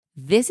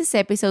This is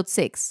episode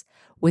 6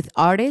 with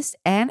artist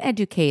and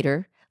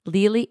educator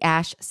Lily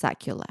Ash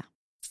Sakula.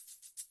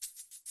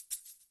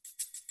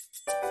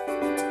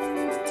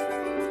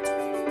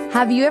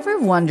 Have you ever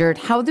wondered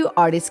how do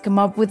artists come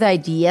up with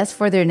ideas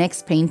for their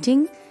next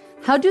painting?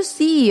 How do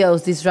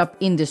CEOs disrupt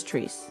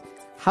industries?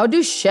 How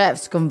do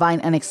chefs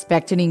combine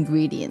unexpected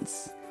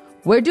ingredients?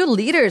 Where do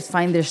leaders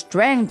find their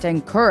strength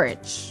and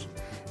courage?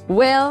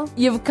 Well,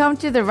 you've come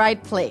to the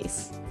right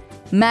place.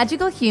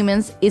 Magical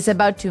Humans is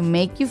about to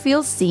make you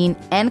feel seen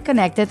and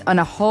connected on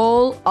a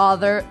whole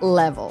other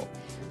level.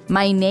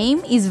 My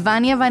name is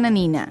Vania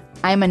Vananina.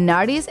 I'm an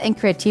artist and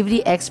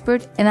creativity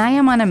expert, and I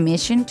am on a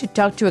mission to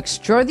talk to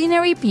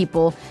extraordinary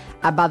people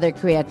about their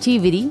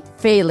creativity,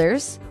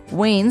 failures,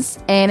 wins,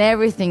 and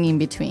everything in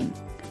between.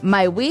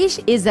 My wish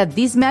is that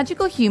these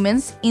magical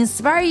humans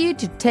inspire you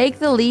to take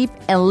the leap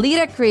and lead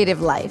a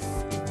creative life.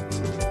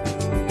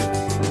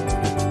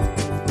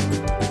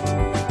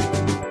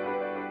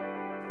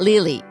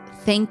 Lily,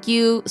 thank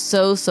you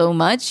so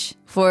much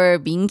for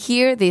being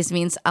here. This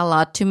means a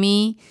lot to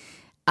me.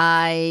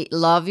 I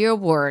love your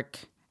work.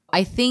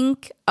 I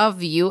think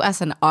of you as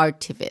an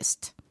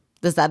artivist.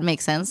 Does that make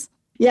sense?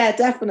 Yeah,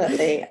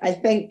 definitely. I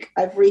think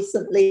I've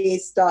recently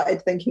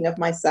started thinking of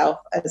myself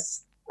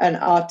as an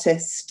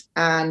artist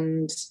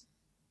and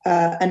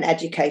an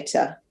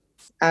educator.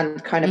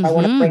 And kind of I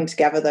want to bring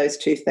together those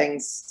two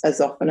things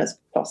as often as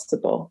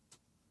possible.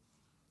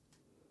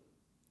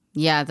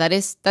 Yeah, that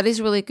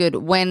is really good.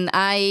 When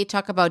I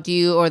talk about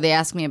you or they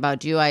ask me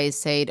about you, I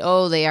say,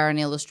 oh, they are an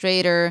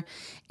illustrator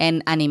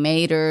and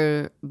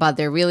animator, but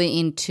they're really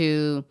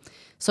into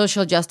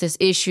social justice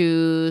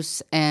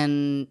issues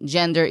and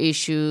gender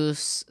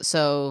issues.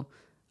 So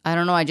I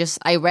don't know.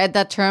 I read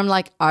that term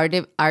like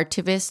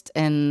artivist,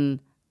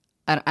 and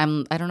I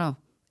don't know.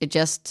 It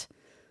just,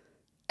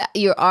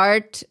 your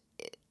art,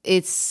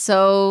 it's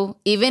so,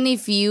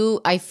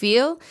 I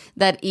feel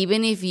that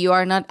even if you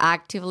are not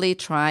actively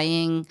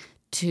trying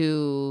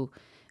to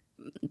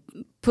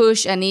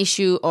push an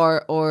issue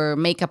or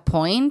make a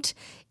point,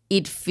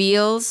 it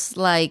feels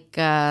like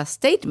a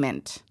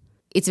statement.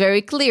 It's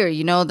very clear,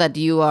 that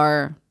you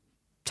are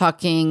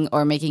talking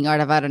or making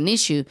art about an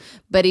issue.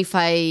 But if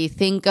I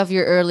think of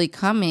your early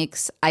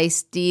comics, I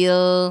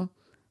still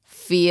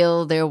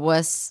feel there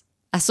was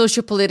a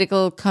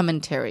sociopolitical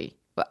commentary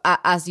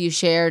as you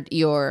shared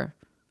your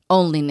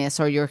onlyness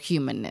or your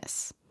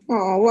humanness.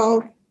 Oh,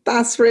 well,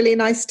 that's really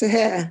nice to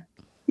hear.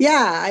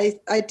 Yeah,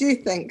 I do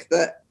think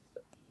that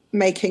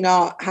making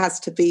art has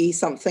to be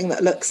something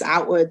that looks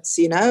outwards,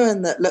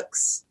 and that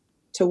looks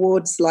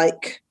towards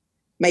like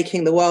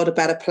making the world a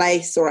better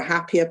place or a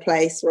happier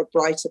place or a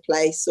brighter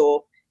place,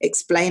 or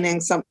explaining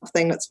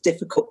something that's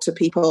difficult to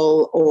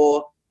people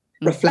or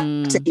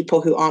reflecting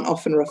people who aren't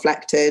often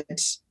reflected.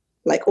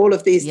 Like all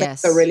of these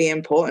things are really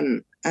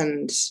important,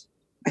 and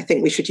I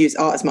think we should use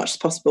art as much as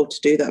possible to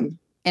do them.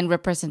 And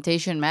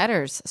representation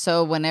matters.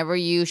 So whenever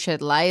you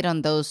shed light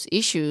on those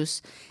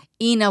issues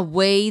in a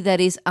way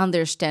that is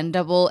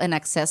understandable and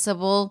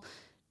accessible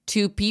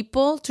to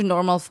people, to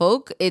normal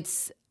folk,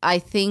 I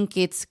think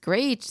it's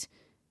great,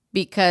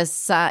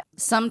 because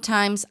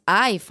sometimes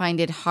I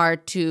find it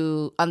hard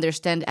to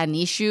understand an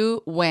issue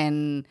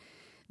when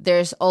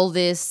there's all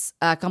this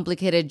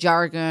complicated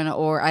jargon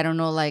or, I don't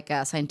know, like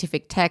a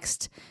scientific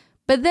text.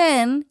 But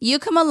then you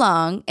come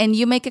along and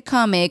you make a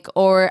comic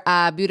or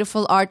a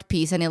beautiful art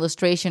piece, an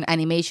illustration,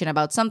 animation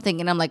about something.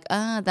 And I'm like,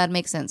 that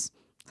makes sense.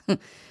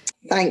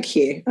 Thank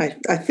you.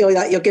 I feel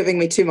like you're giving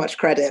me too much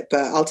credit,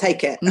 but I'll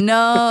take it.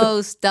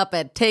 No, stop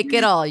it. Take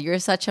it all. You're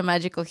such a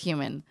magical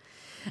human.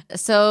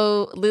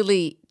 So,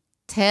 Lily,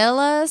 tell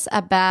us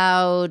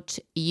about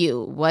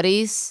you. What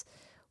is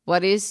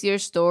your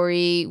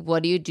story?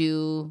 What do you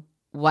do?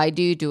 Why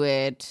do you do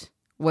it?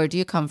 Where do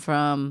you come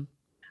from?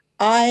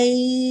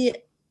 I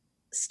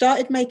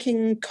started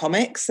making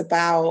comics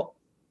about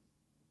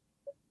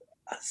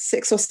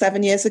 6 or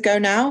 7 years ago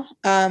now.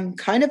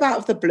 Kind of out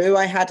of the blue,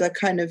 I had a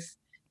kind of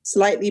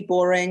slightly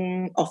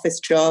boring office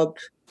job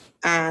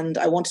and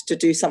I wanted to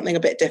do something a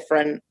bit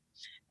different.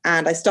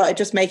 And I started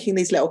just making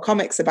these little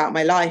comics about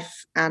my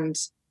life, and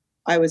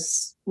I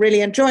was really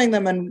enjoying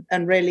them and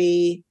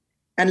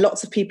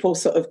lots of people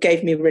sort of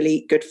gave me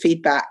really good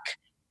feedback.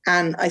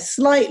 And I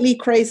slightly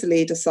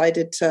crazily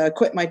decided to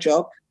quit my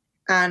job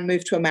and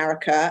move to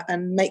America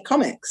and make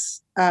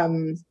comics,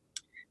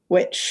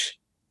 which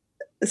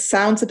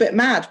sounds a bit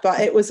mad, but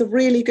it was a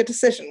really good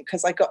decision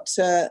because I got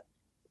to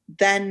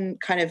then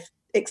kind of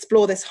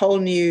explore this whole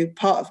new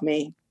part of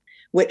me,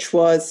 which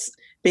was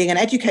being an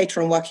educator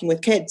and working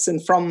with kids.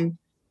 And from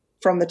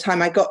the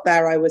time I got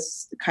there, I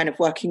was kind of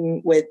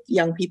working with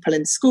young people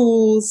in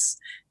schools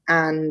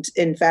and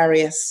in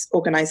various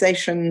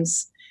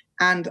organizations.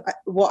 And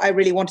what I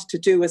really wanted to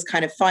do was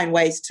kind of find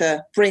ways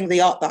to bring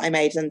the art that I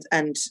made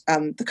and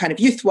the kind of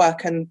youth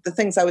work and the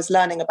things I was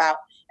learning about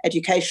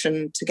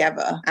education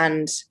together.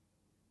 And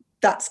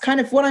that's kind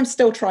of what I'm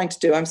still trying to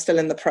do. I'm still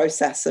in the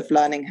process of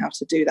learning how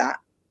to do that.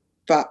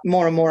 But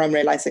more and more I'm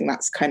realizing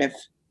that's kind of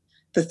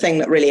the thing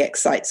that really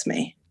excites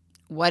me.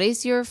 What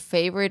is your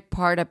favorite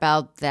part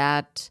about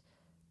that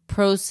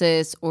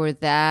process or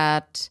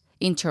that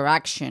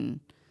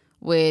interaction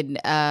with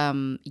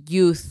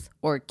youth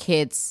or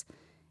kids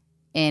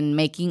in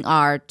making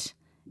art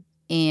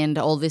and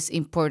all these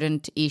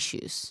important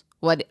issues?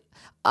 What,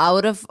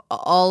 out of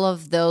all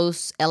of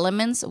those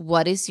elements,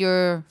 what is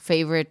your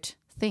favorite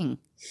thing?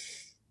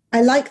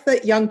 I like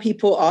that young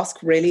people ask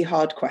really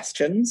hard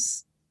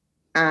questions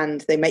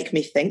and they make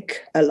me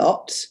think a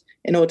lot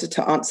in order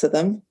to answer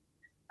them.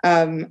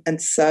 And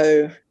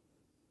so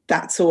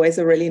that's always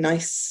a really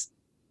nice,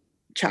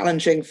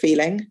 challenging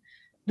feeling,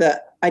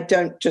 that I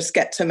don't just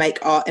get to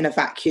make art in a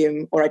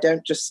vacuum, or I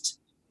don't just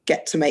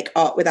get to make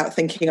art without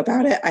thinking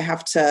about it. I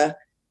have to,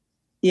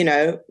 you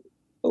know,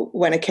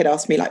 when a kid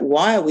asks me, like,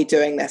 why are we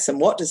doing this? And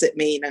what does it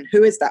mean? And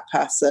who is that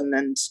person?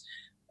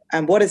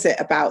 And what is it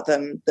about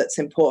them that's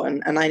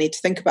important? And I need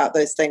to think about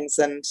those things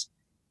and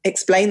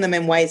explain them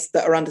in ways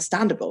that are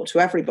understandable to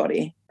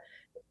everybody.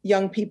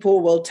 Young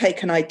people will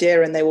take an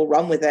idea and they will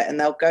run with it, and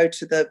they'll go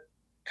to the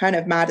kind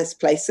of maddest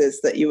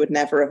places that you would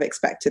never have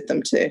expected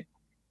them to.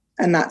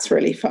 And that's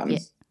really fun. Yeah.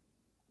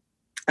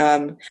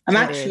 I'm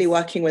actually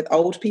working with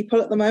old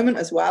people at the moment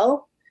as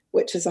well,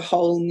 which is a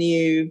whole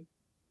new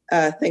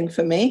thing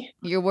for me.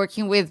 You're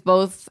working with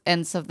both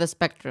ends of the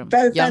spectrum,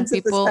 both young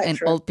people and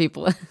old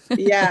people.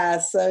 Yeah,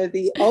 so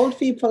the old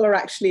people are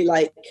actually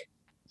like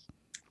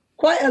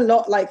quite a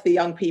lot like the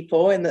young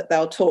people, in that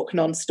they'll talk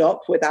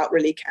nonstop without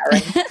really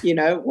caring, you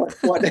know,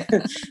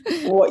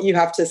 what you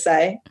have to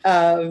say.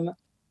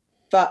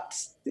 But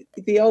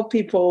the old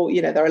people,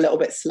 you know, they're a little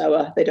bit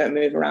slower. They don't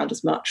move around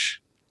as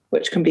much,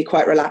 which can be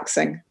quite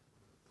relaxing.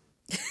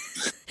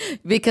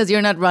 Because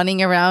you're not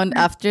running around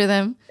after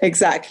them?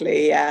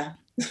 Exactly, yeah.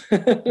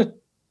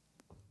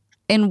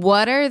 And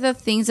what are the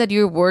things that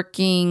you're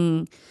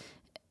working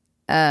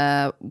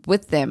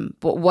with them?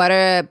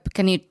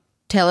 Can you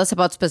tell us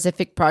about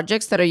specific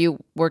projects that are you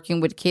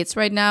working with kids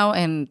right now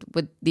and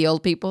with the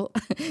old people?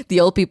 The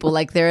old people,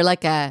 like they're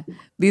like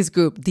this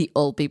group, the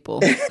old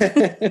people.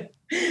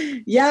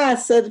 Yeah,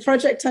 so the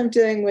project I'm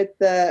doing with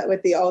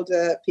the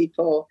older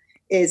people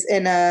is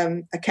in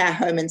a care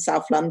home in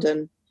South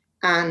London,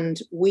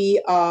 and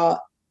we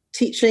are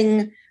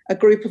teaching a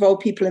group of old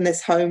people in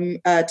this home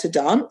to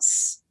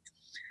dance,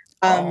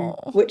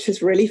 which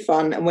is really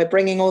fun. And we're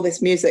bringing all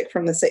this music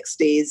from the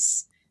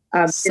 60s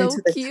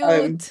into this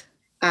home.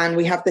 And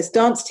we have this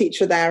dance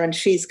teacher there, and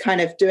she's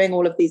kind of doing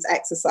all of these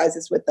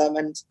exercises with them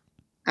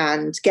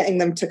and getting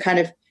them to kind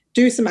of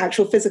do some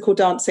actual physical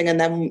dancing and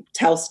then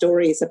tell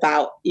stories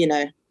about, you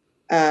know,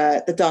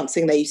 the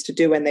dancing they used to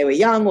do when they were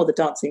young, or the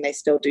dancing they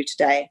still do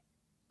today.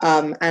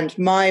 And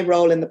my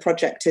role in the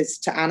project is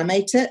to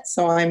animate it.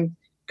 So I'm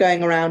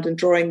going around and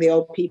drawing the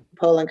old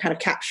people and kind of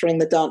capturing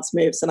the dance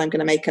moves. And I'm going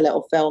to make a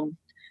little film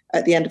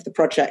at the end of the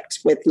project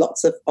with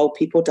lots of old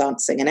people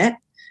dancing in it,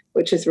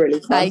 which is really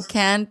fun. I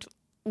can't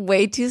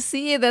wait to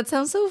see it. That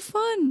sounds so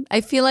fun.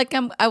 I feel like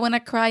I want to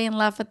cry and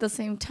laugh at the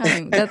same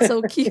time. That's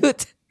so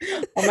cute.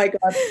 Oh my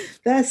God.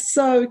 They're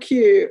so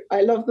cute.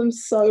 I love them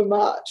so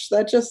much.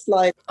 They're just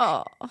like,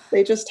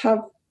 they just have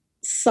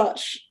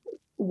such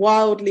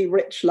wildly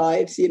rich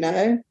lives, you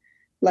know?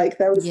 Like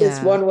there was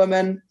this one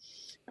woman,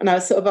 and I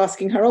was sort of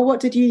asking her, what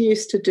did you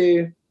used to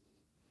do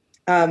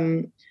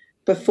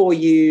before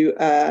you,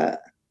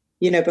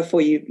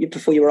 before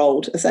you were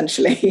old,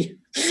 essentially?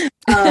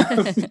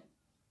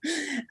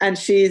 And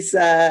she's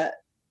this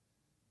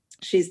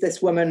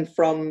woman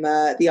from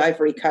the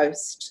Ivory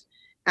Coast,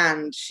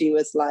 and she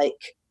was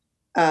like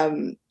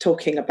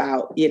talking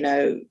about, you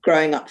know,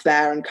 growing up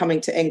there and coming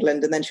to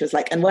England. And then she was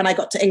like, and when I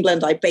got to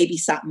England, I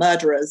babysat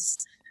murderers.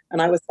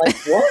 And I was like,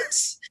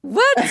 what?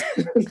 What?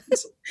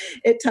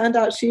 It turned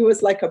out she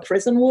was like a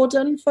prison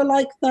warden for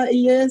like 30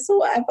 years or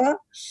whatever,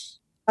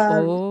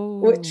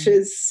 which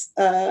is,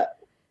 I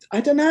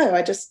don't know.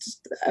 I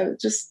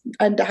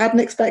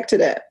hadn't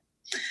expected it.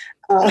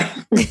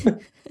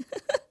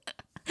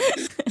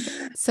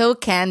 So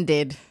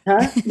candid.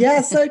 Huh?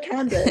 Yeah, so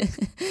candid.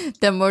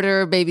 The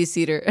murderer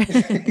babysitter.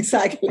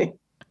 Exactly.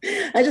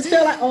 I just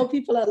feel like old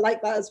people are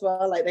like that as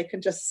well. Like they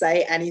can just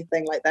say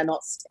anything, like they're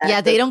not scared.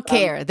 Yeah, they don't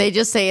care. They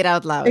just say it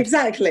out loud.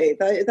 Exactly.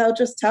 They'll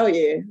just tell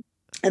you.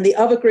 And the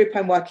other group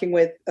I'm working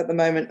with at the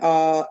moment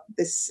are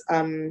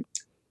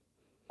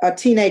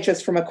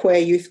teenagers from a queer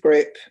youth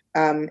group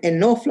in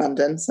North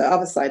London, so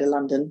other side of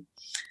London.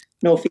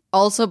 North.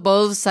 Also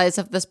both sides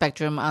of the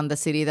spectrum on the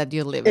city that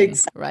you live in,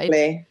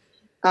 right?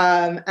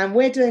 And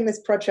we're doing this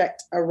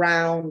project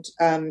around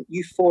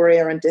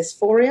euphoria and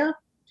dysphoria.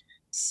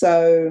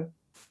 So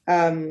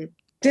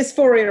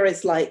dysphoria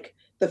is like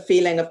the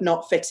feeling of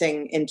not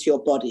fitting into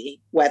your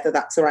body, whether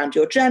that's around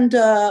your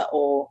gender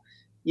or,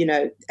 you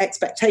know,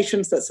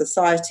 expectations that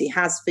society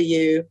has for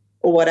you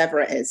or whatever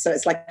it is. So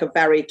it's like a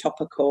very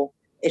topical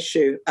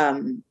issue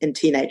in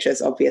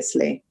teenagers,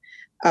 obviously.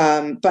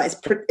 But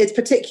it's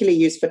particularly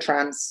used for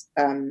trans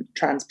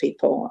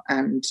people,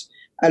 and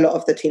a lot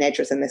of the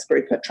teenagers in this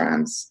group are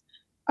trans.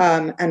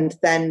 And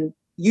then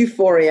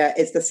euphoria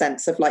is the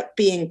sense of like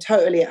being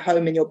totally at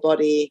home in your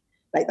body,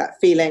 like that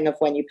feeling of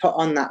when you put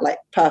on that like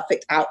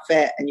perfect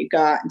outfit and you go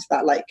out into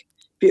that like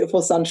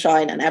beautiful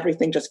sunshine and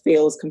everything just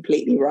feels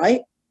completely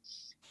right.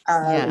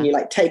 And you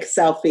like take a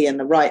selfie in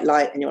the right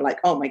light and you're like,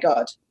 oh my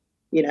God,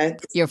 you know,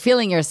 you're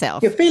feeling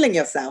yourself. You're feeling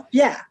yourself.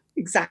 Yeah,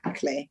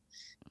 exactly.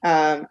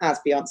 As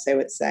Beyonce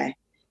would say.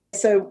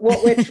 So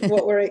what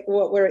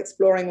we're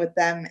exploring with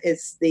them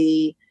is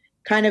the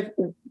kind of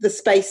the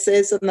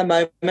spaces and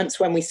the moments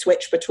when we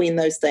switch between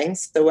those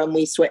things. So when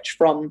we switch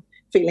from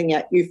feeling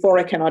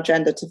euphoric in our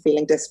gender to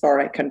feeling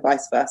dysphoric and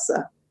vice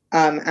versa.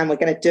 And we're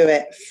going to do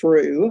it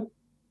through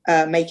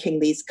making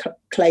these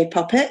clay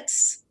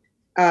puppets.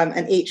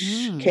 And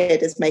each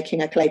kid is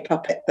making a clay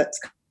puppet that's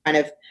kind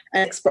of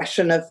an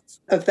expression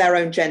of their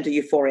own gender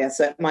euphoria.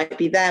 So it might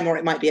be them, or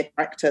it might be a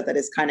character that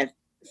is kind of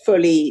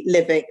fully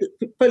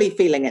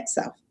feeling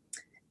itself,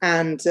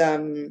 and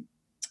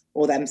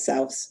or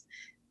themselves.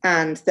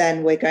 And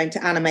then we're going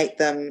to animate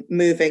them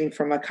moving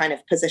from a kind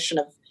of position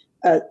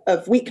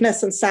of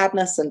weakness and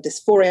sadness and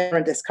dysphoria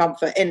and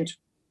discomfort into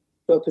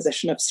a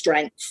position of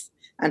strength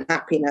and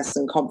happiness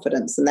and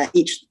confidence. And that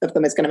each of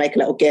them is going to make a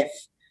little GIF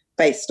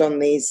based on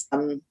these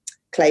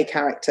clay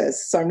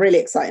characters. So I'm really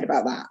excited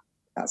about that.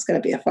 That's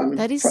going to be a fun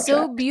That is project.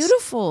 so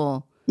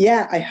beautiful.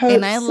 Yeah, I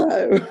hope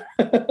so.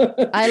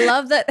 I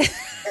love that.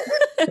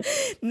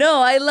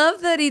 No, I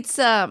love that it's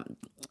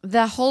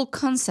the whole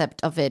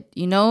concept of it,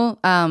 you know,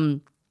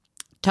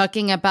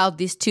 talking about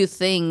these two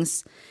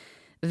things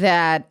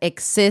that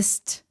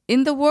exist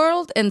in the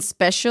world, and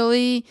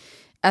especially,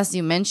 as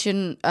you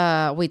mentioned,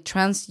 with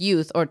trans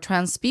youth or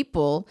trans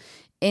people,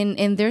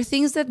 and there are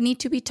things that need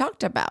to be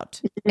talked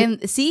about.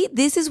 And see,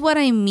 this is what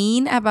I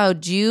mean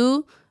about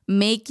you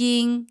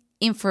making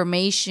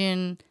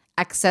information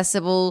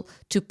accessible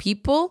to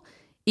people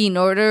in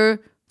order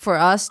for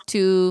us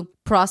to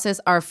process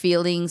our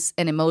feelings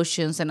and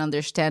emotions and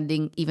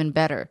understanding even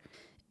better.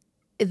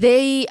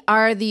 They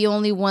are the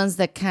only ones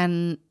that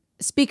can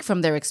speak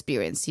from their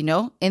experience, you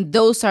know? And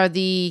those are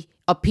the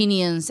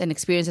opinions and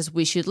experiences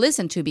we should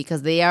listen to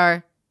because they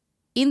are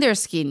in their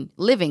skin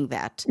living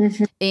that.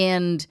 Mm-hmm.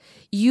 And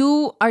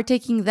you are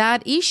taking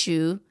that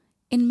issue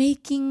and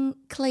making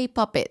clay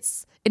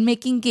puppets and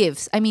making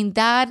GIFs. I mean,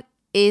 that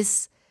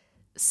is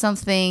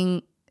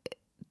something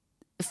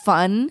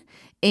fun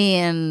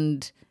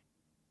and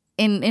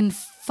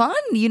fun,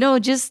 you know,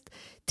 just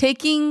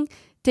taking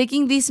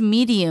this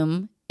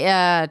medium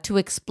to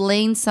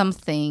explain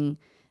something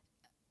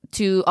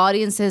to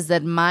audiences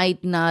that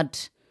might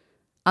not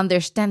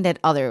understand it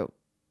other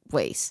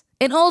ways.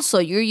 And also,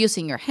 you're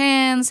using your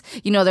hands.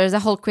 You know, there's a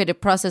whole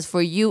creative process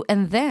for you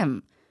and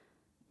them.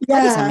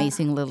 Yeah. That is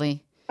amazing,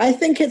 Lily. I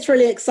think it's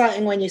really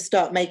exciting when you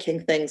start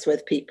making things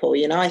with people.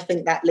 You know, I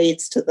think that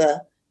leads to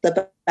the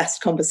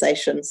best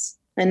conversations.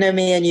 I know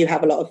me and you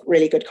have a lot of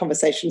really good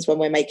conversations when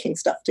we're making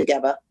stuff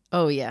together.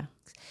 Oh, yeah.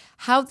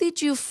 How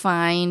did you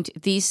find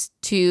these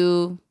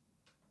two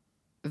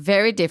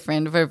very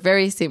different, but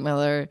very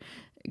similar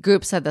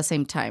groups at the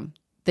same time?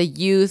 The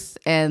youth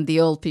and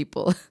the old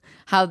people.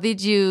 How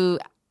did you,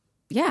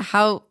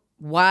 how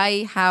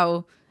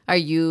are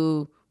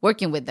you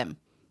working with them?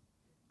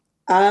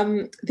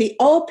 The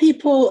old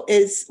people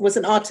was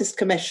an artist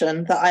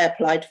commission that I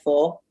applied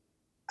for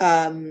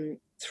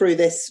through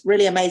this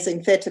really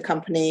amazing theatre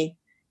company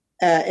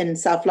in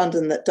South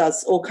London that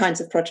does all kinds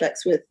of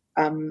projects with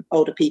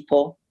older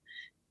people.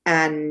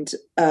 And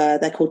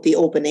they're called The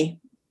Albany.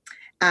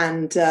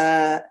 And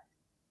so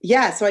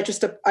I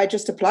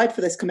just applied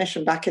for this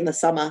commission back in the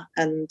summer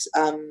and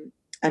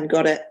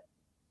got it.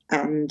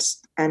 And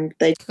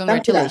they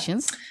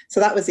congratulations. So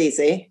that was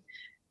easy.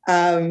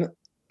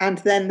 And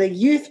then the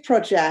youth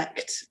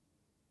project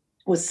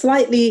was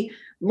slightly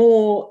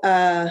more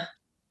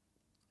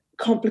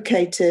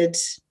complicated.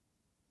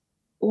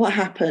 What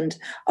happened?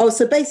 Oh,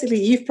 so basically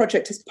youth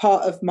project is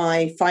part of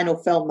my final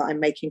film that I'm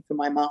making for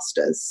my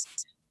master's.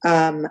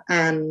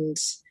 And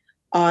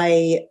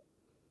I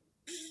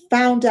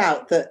found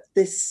out that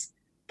this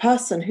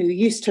person who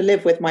used to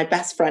live with my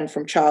best friend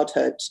from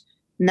childhood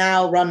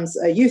now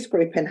runs a youth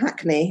group in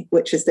Hackney,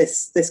 which is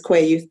this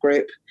queer youth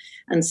group.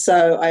 And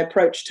so I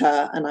approached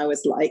her and I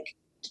was like,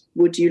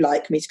 would you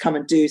like me to come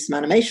and do some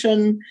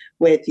animation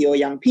with your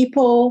young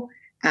people?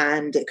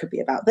 And it could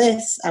be about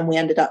this. And we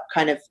ended up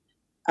kind of,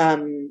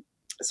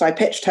 so I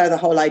pitched her the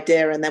whole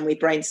idea and then we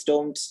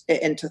brainstormed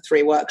it into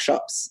 3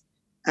 workshops.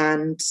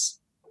 And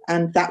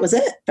that was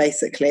it,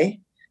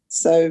 basically.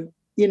 So,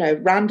 you know,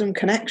 random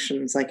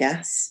connections, I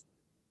guess.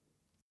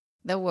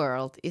 The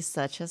world is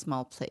such a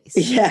small place.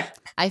 Yeah.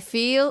 I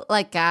feel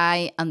like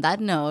on that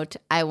note,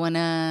 I want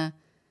to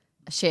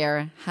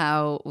share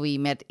how we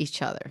met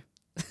each other.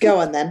 Go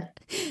on then.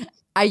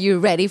 Are you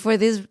ready for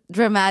this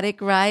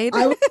dramatic ride?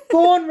 I was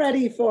born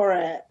ready for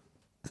it.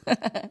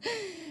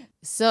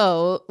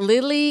 So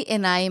Lily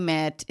and I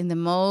met in the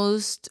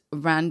most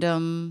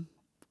random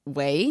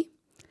way.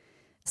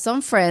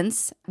 Some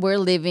friends were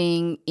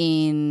living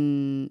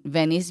in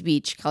Venice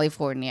Beach,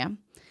 California.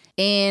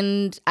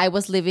 And I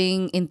was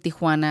living in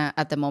Tijuana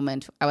at the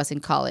moment. I was in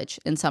college.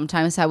 And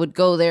sometimes I would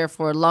go there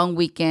for long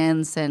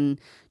weekends and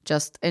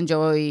just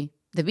enjoy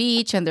the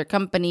beach and their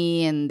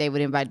company. And they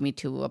would invite me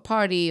to a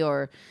party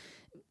or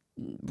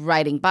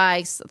riding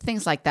bikes,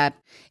 things like that.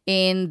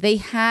 And they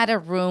had a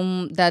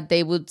room that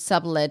they would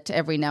sublet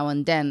every now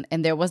and then.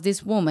 And there was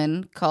this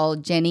woman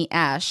called Jenny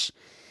Ash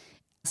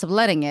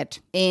subletting it.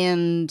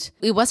 And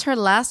it was her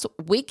last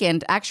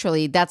weekend,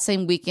 actually, that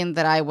same weekend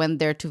that I went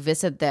there to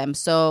visit them.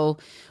 So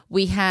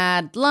we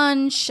had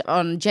lunch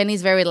on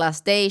Jenny's very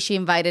last day. She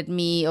invited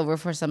me over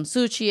for some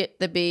sushi at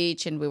the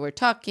beach, and we were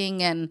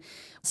talking. And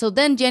so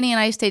then Jenny and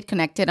I stayed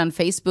connected on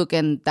Facebook,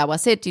 and that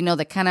was it. You know,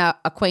 the kind of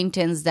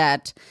acquaintance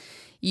that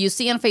you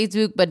see on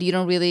Facebook, but you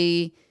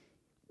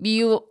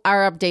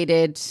are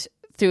updated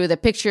through the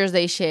pictures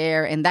they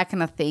share and that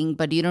kind of thing,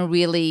 but you don't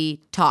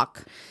really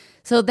talk.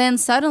 So then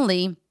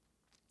suddenly,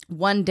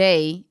 one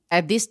day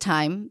at this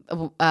time,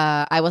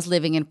 I was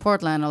living in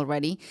Portland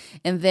already.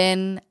 And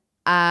then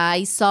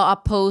I saw a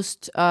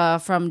post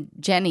from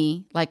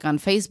Jenny, like on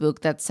Facebook,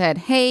 that said,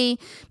 "Hey,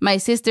 my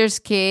sister's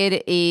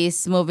kid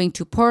is moving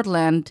to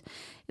Portland.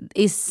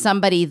 Is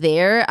somebody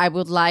there? I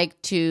would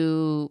like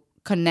to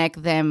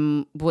connect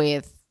them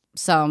with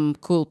some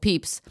cool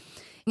peeps."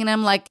 And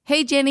I'm like,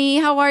 "Hey, Jenny,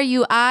 how are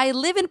you? I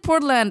live in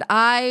Portland.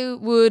 I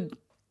would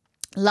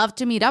love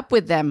to meet up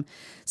with them."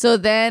 So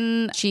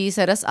then she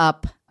set us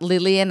up,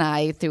 Lily and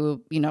I,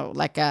 through,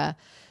 like a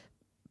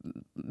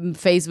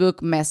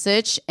Facebook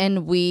message,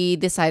 and we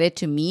decided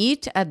to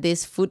meet at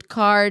this food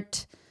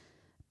cart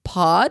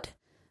pod.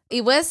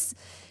 It was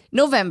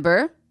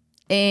November,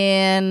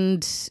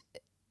 and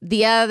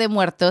Dia de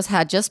Muertos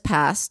had just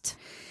passed.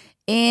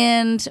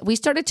 And we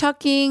started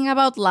talking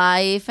about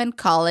life and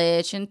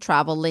college and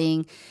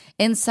traveling.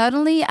 And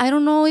suddenly, I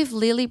don't know if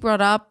Lily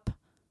brought up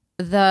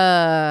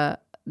the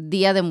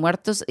Dia de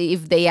Muertos,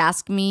 if they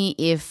asked me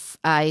if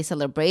I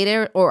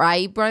celebrated, or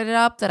I brought it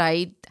up that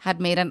I had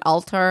made an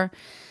altar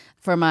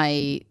for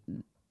my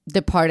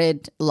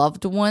departed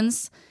loved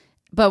ones.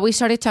 But we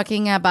started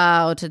talking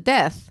about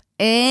death.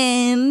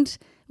 And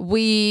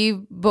we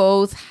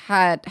both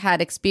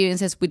had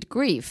experiences with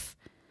grief.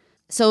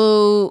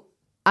 So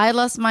I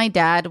lost my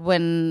dad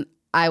when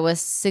I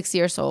was 6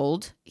 years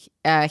old.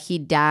 He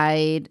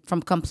died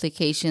from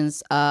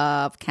complications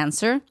of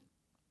cancer.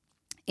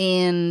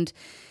 And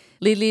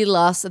Lily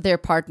lost their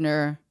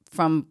partner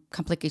from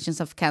complications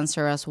of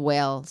cancer as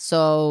well.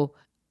 So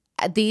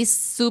this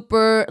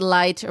super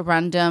light,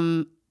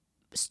 random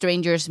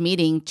strangers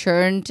meeting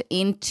turned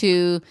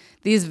into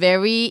this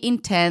very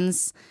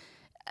intense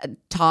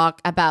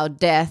talk about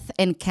death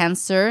and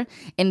cancer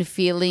and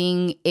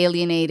feeling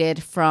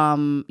alienated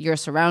from your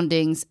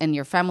surroundings and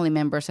your family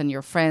members and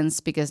your friends,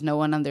 because no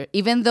one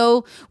even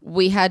though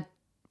we had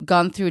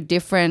gone through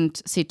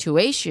different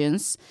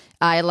situations,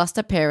 I lost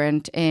a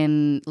parent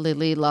and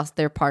Lily lost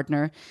their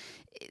partner.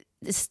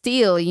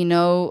 Still,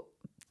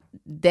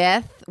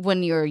 death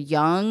when you're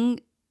young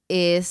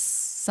is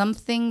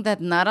something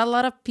that not a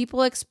lot of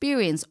people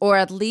experience, or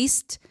at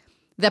least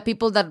the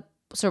people that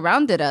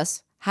surrounded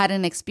us had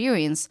an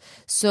experience.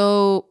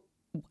 So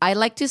I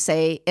like to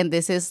say, and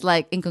this is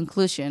like in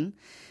conclusion,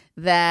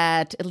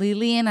 that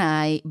Lily and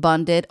I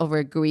bonded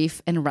over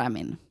grief and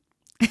ramen.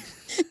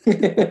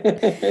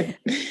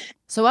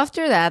 So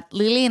after that,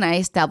 Lily and I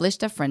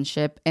established a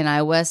friendship, and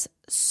I was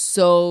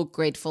so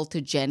grateful to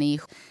Jenny.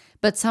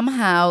 But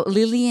somehow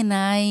Lily and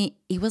I,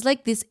 it was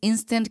like this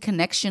instant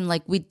connection.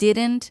 Like we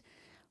didn't,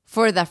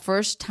 for the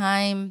first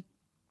time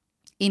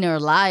in our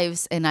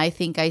lives, and I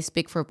think I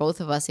speak for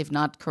both of us, if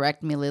not,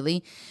 correct me,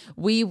 Lily,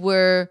 we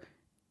were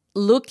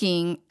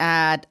looking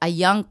at a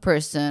young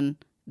person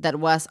that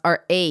was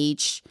our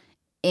age,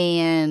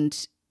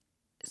 and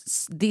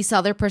this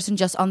other person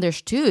just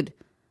understood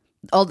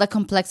all the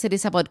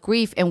complexities about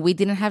grief, and we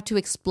didn't have to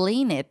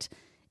explain it.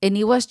 And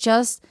it was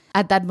just,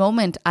 at that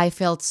moment, I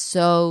felt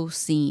so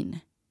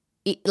seen,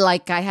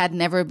 like I had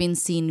never been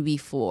seen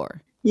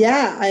before.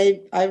 Yeah,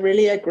 I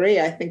really agree.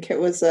 I think it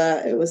was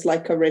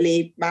like a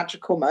really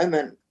magical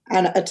moment,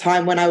 and a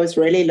time when I was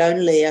really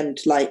lonely and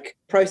like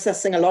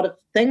processing a lot of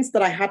things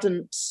that I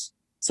hadn't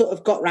sort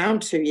of got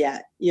round to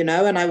yet,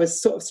 and I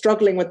was sort of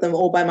struggling with them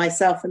all by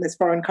myself in this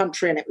foreign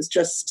country. And it was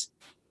just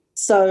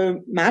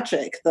so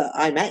magic that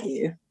I met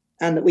you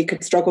and that we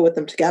could struggle with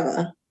them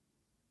together.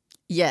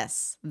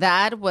 Yes,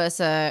 that was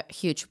a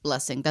huge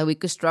blessing that we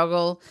could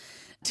struggle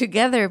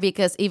together,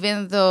 because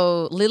even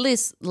though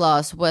Lily's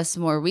loss was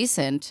more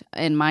recent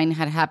and mine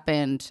had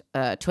happened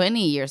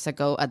 20 years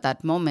ago at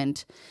that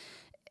moment,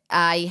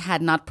 I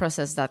had not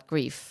processed that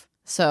grief.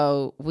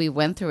 So we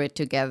went through it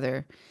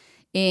together.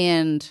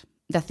 And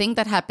the thing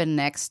that happened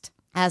next,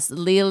 as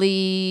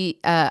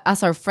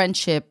our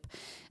friendship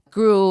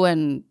grew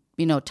and,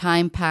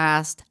 time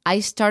passed,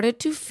 I started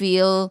to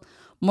feel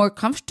more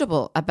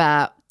comfortable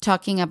about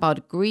talking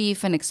about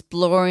grief and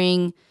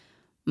exploring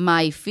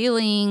my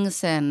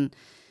feelings. And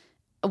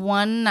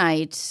one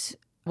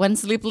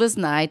sleepless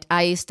night,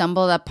 I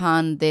stumbled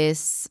upon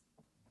this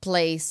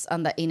place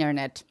on the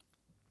internet,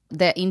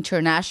 the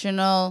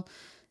International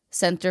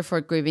Center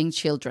for Grieving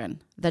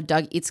Children.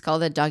 It's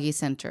called the Doggy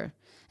Center,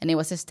 and it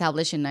was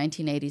established in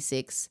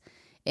 1986.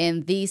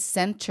 And this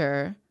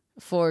center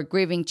for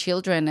grieving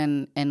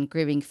children and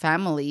grieving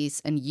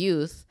families and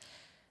youth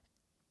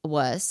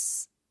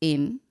was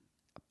in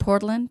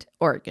Portland,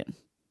 Oregon.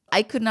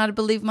 I could not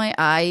believe my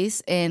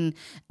eyes. And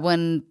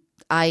when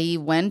I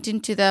went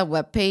into the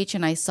webpage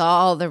and I saw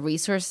all the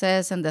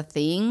resources and the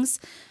things,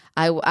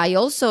 I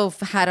also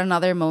had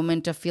another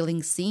moment of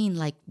feeling seen,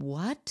 like,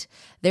 what?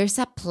 There's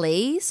a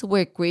place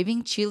where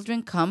grieving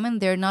children come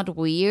and they're not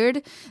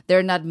weird,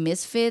 they're not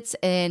misfits,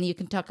 and you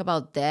can talk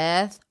about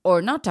death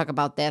or not talk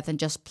about death and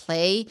just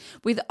play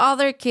with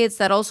other kids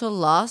that also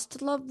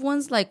lost loved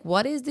ones. Like,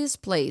 what is this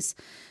place?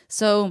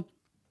 So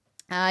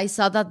I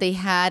saw that they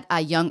had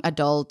a young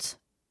adult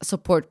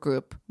support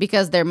group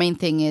because their main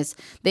thing is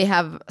they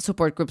have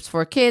support groups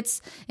for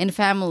kids and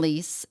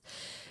families.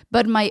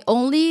 But my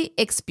only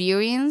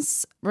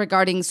experience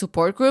regarding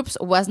support groups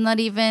was not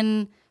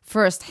even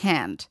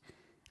firsthand.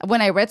 When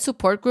I read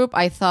support group,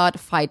 I thought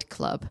Fight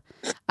Club.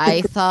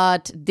 I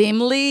thought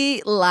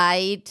dimly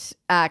light,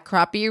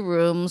 crappy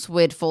rooms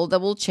with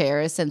foldable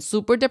chairs and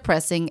super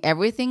depressing,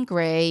 everything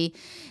gray.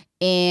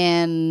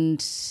 And,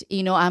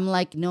 I'm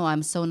like, no,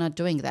 I'm so not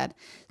doing that.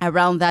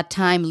 Around that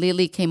time,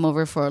 Lily came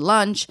over for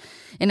lunch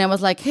and I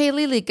was like, hey,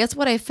 Lily, guess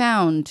what I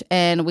found?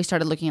 And we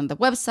started looking at the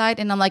website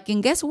and I'm like,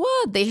 and guess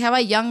what? They have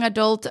a young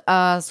adult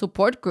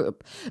support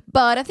group,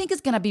 but I think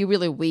it's going to be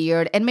really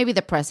weird and maybe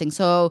depressing.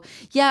 So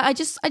yeah, I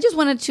just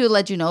wanted to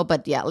let you know,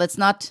 but yeah, let's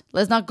not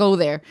go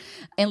there.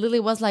 And Lily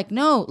was like,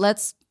 no,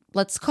 let's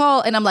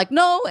call. And I'm like,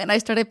 no. And I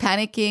started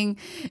panicking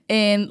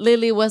and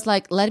Lily was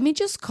like, let me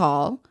just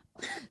call.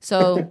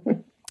 So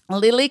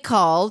Lily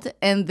called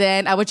and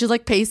then I was just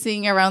like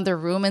pacing around the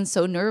room and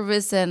so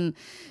nervous and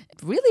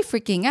really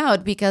freaking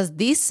out because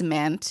this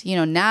meant,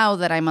 now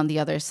that I'm on the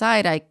other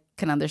side, I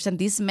can understand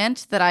this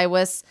meant that I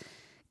was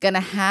going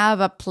to have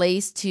a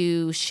place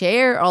to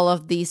share all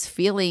of these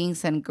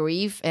feelings and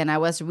grief. And I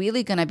was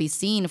really going to be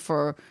seen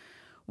for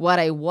what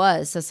I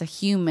was as a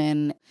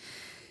human.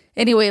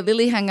 Anyway,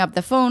 Lily hung up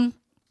the phone.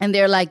 And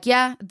they're like,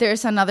 yeah,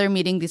 there's another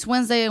meeting this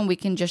Wednesday and we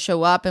can just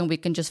show up and we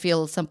can just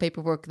fill some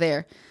paperwork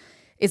there.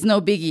 It's no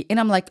biggie.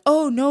 And I'm like,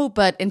 oh, no,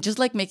 and just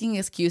like making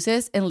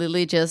excuses. And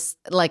Lily just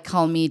like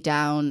calmed me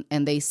down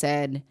and they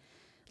said,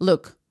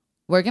 look,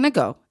 we're going to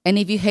go. And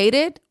if you hate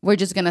it, we're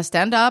just going to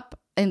stand up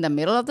in the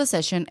middle of the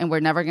session and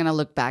we're never going to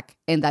look back.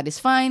 And that is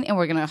fine. And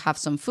we're going to have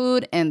some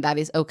food and that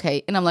is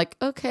okay. And I'm like,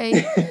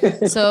 okay.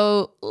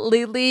 So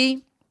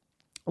Lily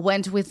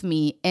went with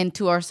me. And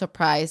to our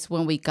surprise,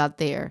 when we got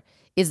there,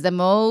 it's the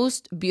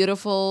most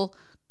beautiful,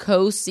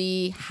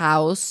 cozy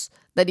house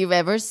that you've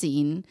ever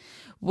seen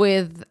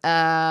with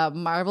a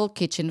marble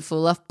kitchen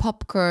full of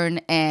popcorn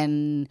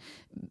and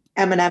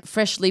M&M.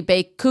 freshly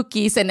baked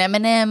cookies and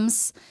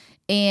M&Ms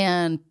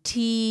and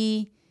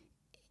tea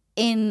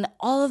and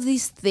all of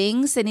these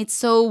things. And it's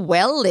so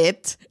well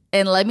lit.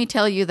 And let me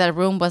tell you, that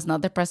room was not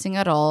depressing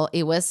at all.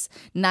 It was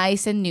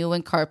nice and new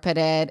and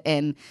carpeted.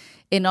 And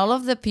all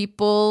of the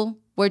people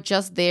were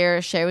just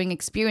there sharing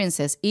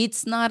experiences.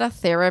 It's not a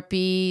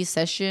therapy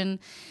session.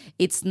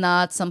 It's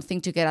not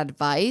something to get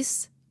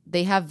advice.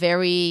 They have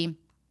very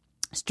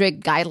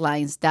strict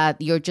guidelines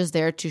that you're just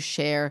there to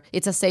share.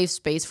 It's a safe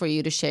space for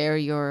you to share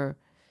your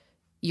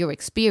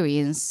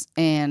experience.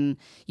 And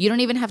you don't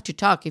even have to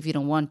talk if you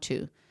don't want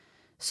to.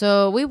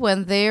 So we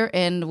went there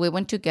and we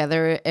went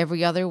together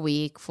every other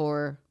week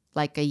for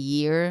like a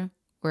year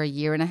or a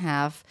year and a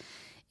half.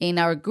 And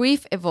our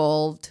grief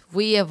evolved.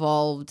 We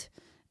evolved.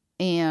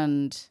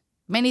 And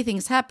many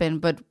things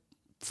happened, but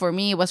for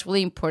me, it was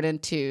really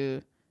important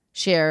to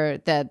share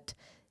that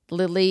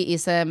Lily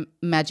is a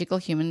magical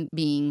human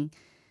being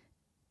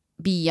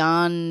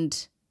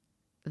beyond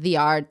the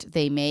art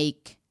they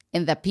make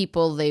and the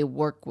people they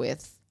work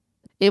with.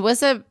 It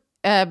was a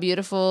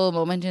beautiful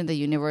moment in the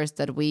universe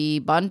that we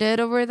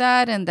bonded over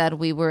that and that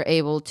we were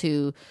able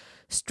to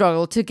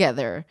struggle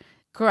together,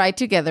 cry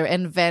together,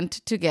 and vent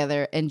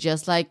together and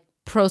just like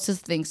process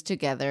things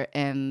together,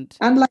 and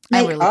like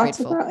make really art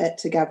grateful about it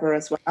together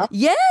as well.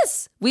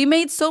 Yes, we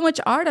made so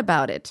much art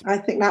about it. I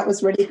think that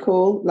was really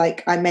cool.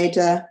 Like I made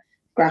a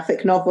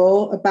graphic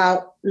novel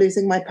about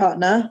losing my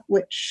partner,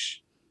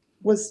 which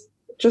was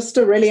just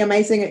a really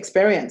amazing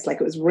experience.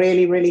 Like it was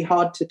really, really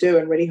hard to do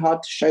and really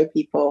hard to show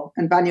people.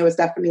 And Vanya was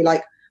definitely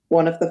like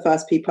one of the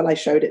first people I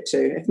showed it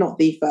to, if not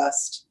the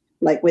first.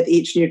 Like with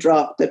each new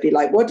draft, they'd be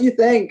like, what do you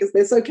think? Is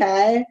this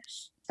okay?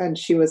 And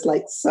she was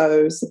like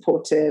so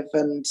supportive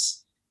and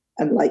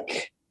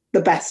like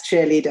the best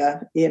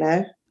cheerleader,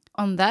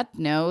 On that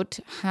note,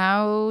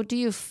 how do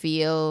you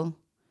feel?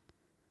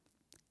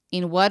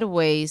 In what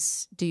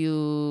ways do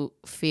you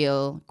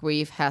feel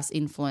grief has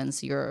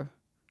influenced your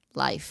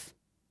life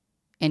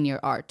and your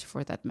art,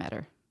 for that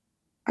matter?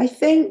 I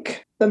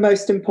think the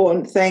most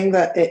important thing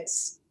that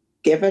it's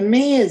given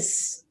me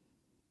is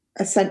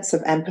a sense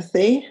of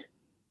empathy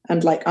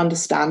and like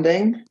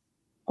understanding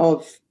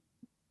of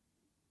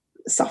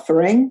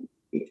suffering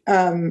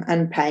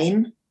and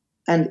pain.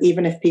 And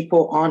even if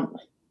people aren't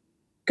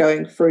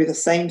going through the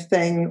same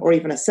thing or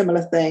even a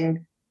similar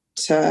thing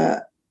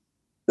to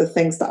the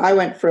things that I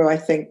went through, I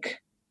think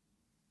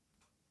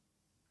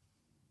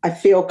I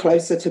feel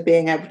closer to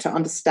being able to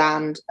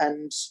understand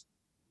and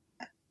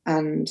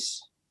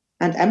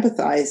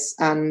empathize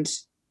and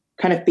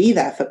kind of be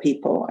there for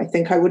people. I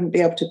think I wouldn't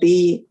be able to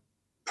be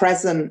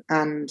present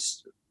and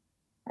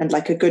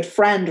like a good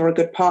friend or a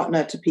good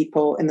partner to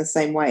people in the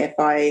same way if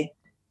I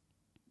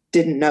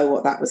didn't know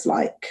what that was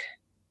like.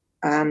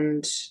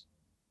 And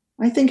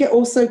I think it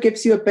also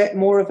gives you a bit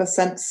more of a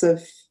sense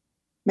of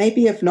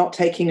maybe of not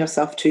taking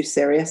yourself too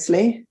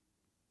seriously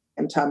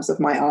in terms of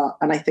my art.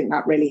 And I think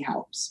that really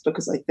helps,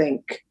 because I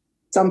think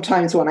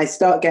sometimes when I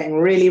start getting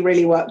really,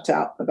 really worked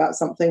up about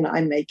something that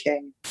I'm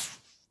making,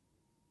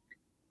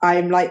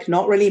 I'm like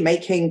not really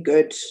making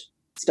good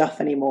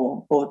stuff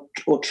anymore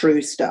or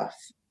true stuff.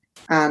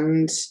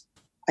 And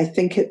I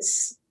think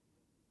it's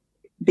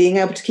being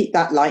able to keep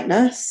that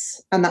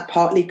lightness, and that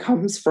partly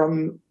comes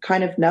from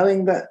kind of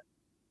knowing that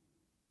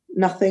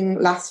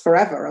nothing lasts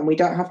forever and we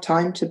don't have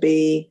time to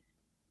be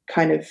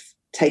kind of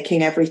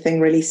taking everything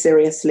really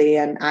seriously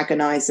and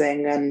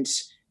agonizing and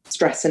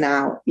stressing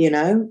out, you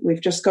know?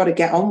 We've just got to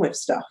get on with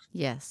stuff.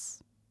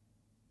 Yes,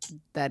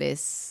 that is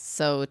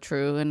so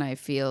true. And I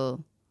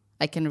feel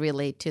I can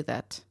relate to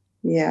that.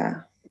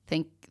 Yeah.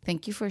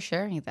 Thank you for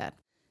sharing that.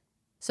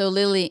 So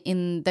Lily,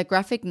 in the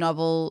graphic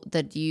novel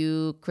that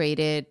you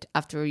created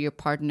after your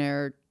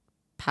partner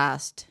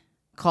passed,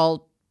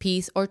 called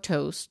Peace or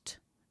Toast,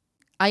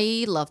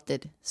 I loved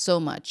it so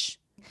much.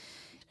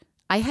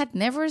 I had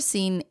never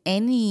seen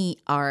any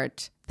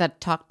art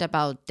that talked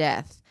about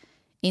death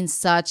in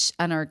such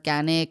an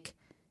organic,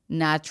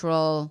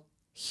 natural,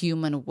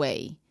 human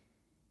way.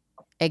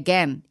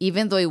 Again,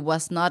 even though it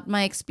was not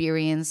my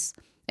experience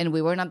and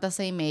we were not the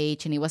same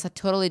age and it was a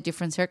totally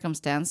different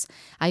circumstance,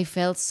 I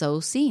felt so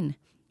seen.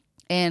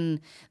 And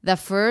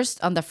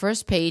on the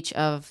first page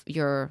of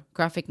your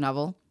graphic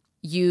novel,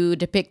 you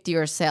depict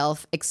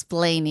yourself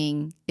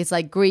explaining, it's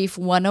like grief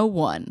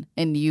 101,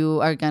 and you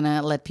are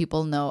gonna let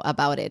people know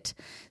about it.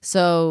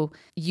 So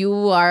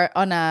you are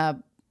on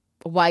a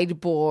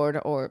whiteboard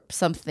or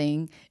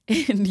something,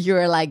 and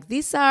you're like,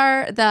 these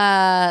are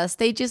the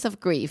stages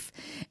of grief.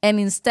 And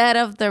instead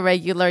of the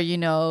regular,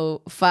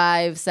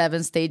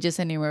 5-7 stages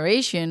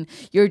enumeration,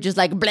 you're just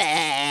like,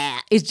 blah.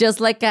 It's just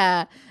like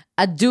a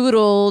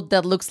doodle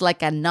that looks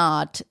like a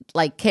knot,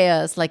 like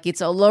chaos, like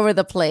it's all over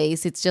the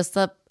place. It's just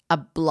a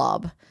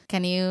blob.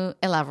 Can you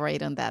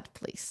elaborate on that,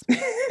 please?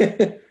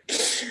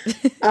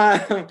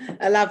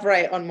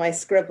 Elaborate on my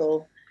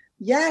scribble.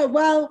 Yeah,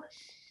 well,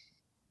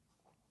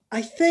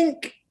 I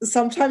think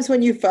sometimes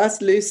when you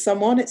first lose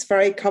someone, it's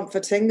very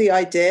comforting, the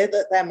idea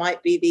that there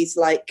might be these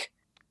like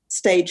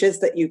stages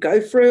that you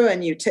go through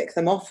and you tick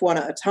them off one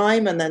at a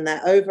time, and then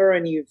they're over,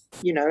 and you've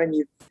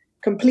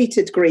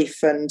completed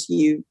grief, and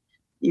you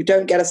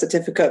don't get a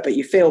certificate, but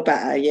you feel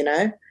better,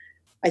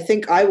 I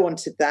think I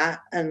wanted that,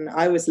 and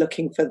I was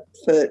looking for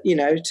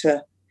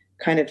to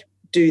kind of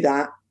do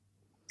that.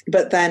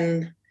 But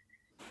then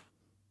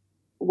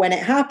when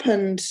it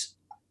happened,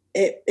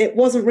 it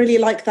wasn't really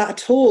like that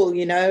at all.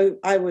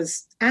 I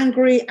was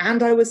angry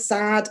and I was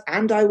sad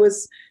and I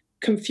was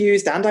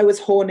confused and I was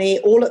horny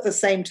all at the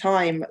same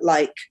time,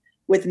 like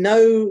with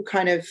no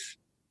kind of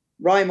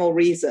rhyme or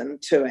reason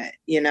to it,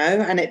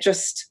 and it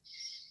just,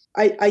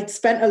 I'd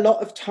spent a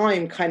lot of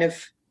time kind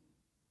of,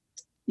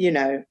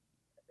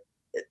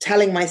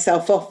 telling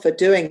myself off for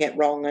doing it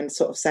wrong and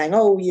sort of saying,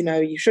 oh,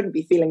 you shouldn't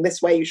be feeling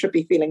this way, you should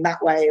be feeling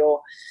that way,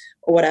 or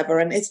whatever.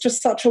 And it's just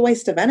such a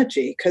waste of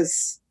energy,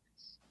 because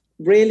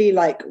really,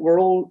 like, we're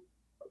all,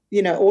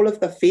 all of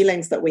the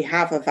feelings that we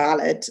have are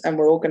valid, and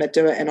we're all going to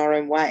do it in our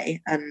own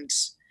way. And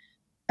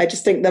I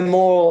just think the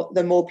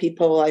more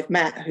people I've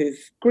met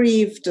who've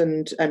grieved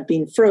and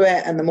been through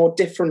it, and the more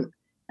different,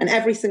 and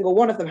every single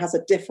one of them has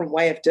a different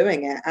way of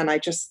doing it. And I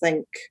just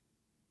think,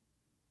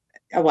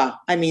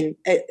 well, I mean,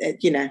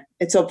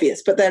 it's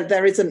obvious, but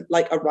there isn't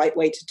like a right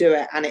way to do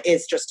it. And it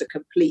is just a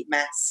complete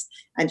mess.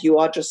 And you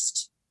are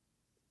just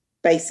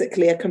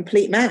basically a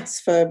complete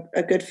mess for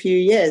a good few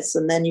years.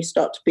 And then you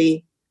start to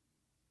be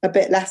a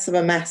bit less of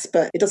a mess,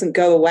 but it doesn't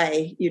go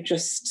away. You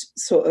just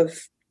sort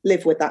of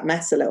live with that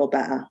mess a little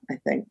better, I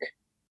think.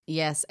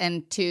 Yes,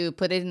 and to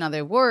put it in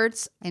other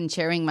words, and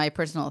sharing my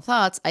personal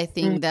thoughts, I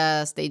think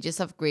the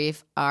stages of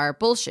grief are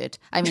bullshit.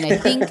 I mean,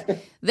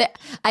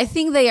 I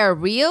think they are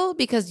real,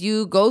 because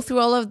you go through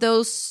all of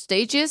those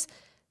stages,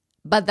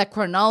 but the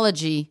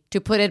chronology, to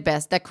put it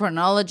best, the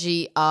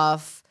chronology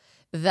of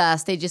the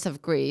stages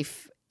of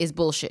grief is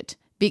bullshit,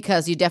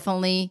 because you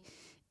definitely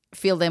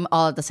feel them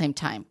all at the same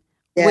time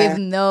with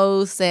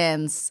no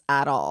sense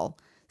at all.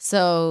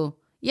 So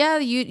yeah,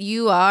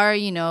 you are,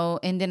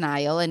 in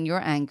denial, and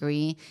you're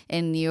angry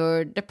and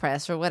you're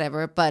depressed or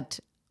whatever, but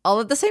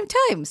all at the same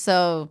time.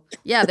 So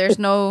yeah,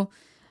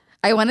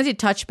 I wanted to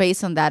touch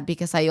base on that,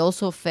 because I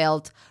also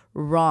felt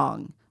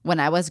wrong. When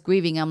I was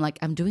grieving, I'm like,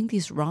 I'm doing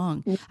this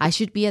wrong. I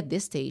should be at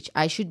this stage.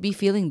 I should be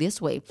feeling this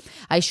way.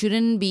 I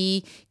shouldn't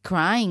be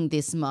crying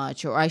this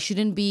much, or I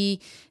shouldn't be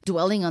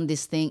dwelling on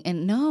this thing.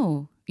 And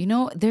no,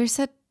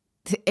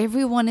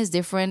 everyone is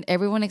different.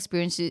 Everyone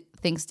experiences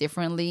things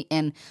differently,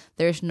 and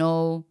there's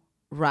no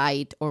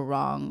right or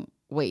wrong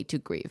way to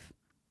grieve.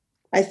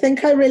 I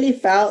think I really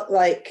felt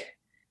like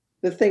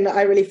the thing that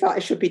I really felt I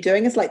should be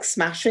doing is like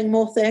smashing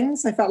more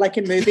things. I felt like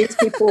in movies,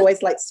 people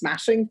always like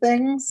smashing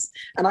things.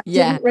 And I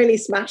didn't really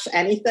smash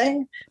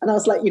anything. And I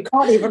was like, you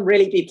can't even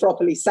really be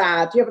properly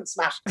sad. You haven't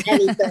smashed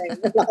anything.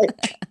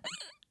 Like,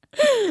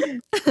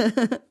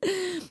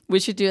 we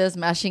should do a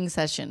smashing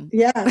session.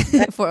 Yeah.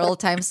 For old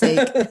time's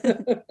sake.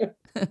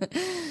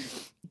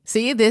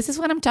 See, this is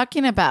what I'm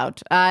talking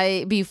about.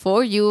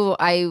 Before you,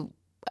 I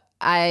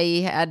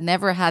had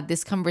never had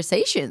these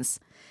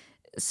conversations.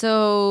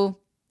 So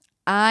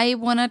I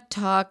want to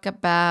talk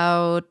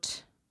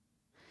about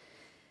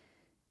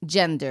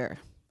gender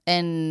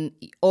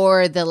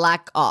or the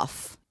lack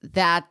of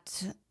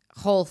that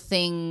whole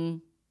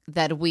thing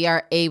that we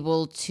are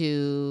able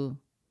to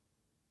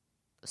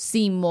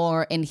see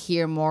more and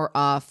hear more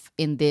of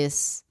in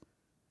this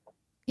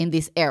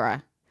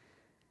era.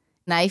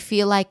 And I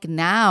feel like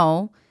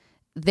now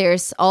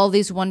there's all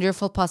these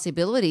wonderful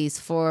possibilities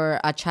for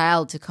a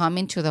child to come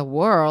into the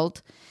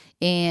world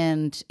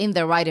and in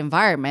the right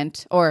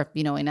environment, or,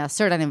 in a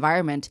certain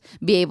environment,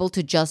 be able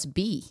to just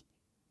be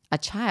a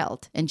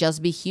child and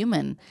just be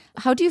human.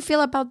 How do you feel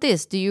about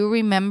this? Do you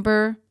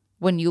remember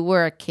when you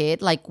were a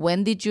kid? Like,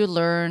 when did you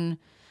learn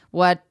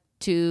what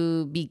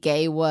to be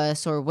gay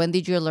was, or when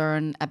did you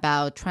learn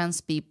about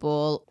trans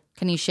people?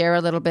 Can you share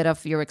a little bit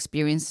of your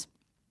experience?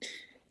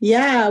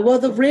 Yeah, well,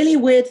 the really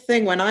weird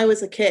thing, when I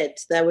was a kid,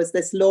 there was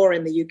this law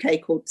in the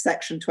UK called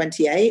Section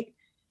 28,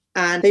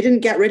 and they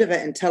didn't get rid of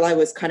it until I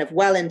was kind of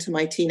well into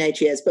my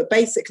teenage years. But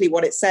basically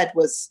what it said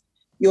was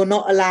you're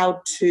not allowed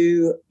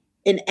to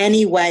in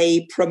any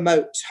way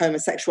promote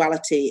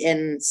homosexuality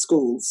in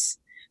schools.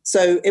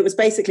 So it was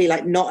basically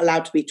like not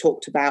allowed to be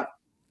talked about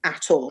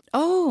at all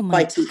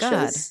by teachers.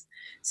 God.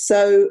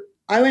 So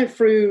I went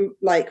through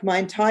like my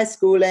entire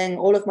schooling,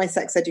 all of my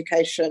sex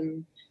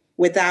education,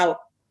 without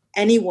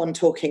anyone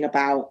talking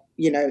about,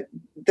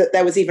 that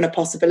there was even a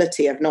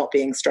possibility of not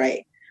being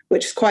straight,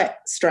 which is quite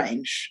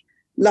strange.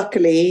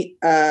 Luckily,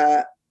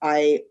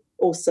 I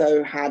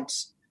also had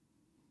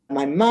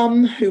my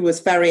mum, who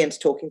was very into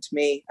talking to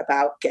me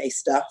about gay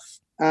stuff.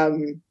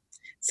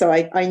 So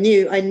I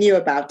knew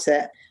about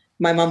it.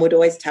 My mum would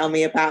always tell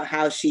me about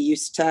how she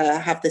used to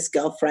have this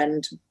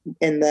girlfriend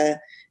in the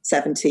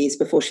 70s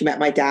before she met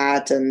my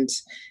dad, and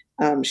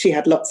she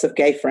had lots of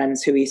gay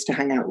friends who we used to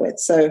hang out with.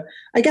 So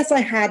I guess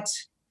I had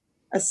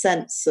a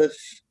sense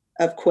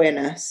of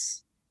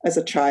queerness as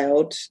a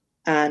child,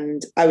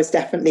 and I was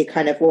definitely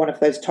kind of one of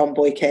those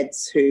tomboy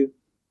kids who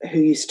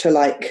used to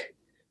like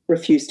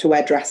refuse to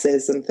wear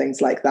dresses and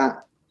things like that.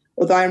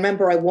 Although I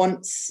remember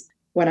once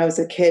when I was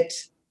a kid,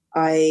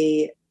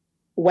 I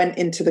went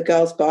into the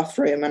girls'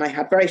 bathroom and I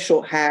had very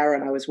short hair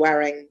and I was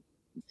wearing,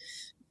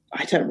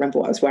 I don't remember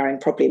what I was wearing,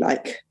 probably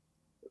like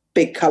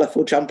big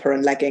colourful jumper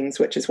and leggings,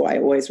 which is what I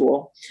always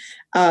wore.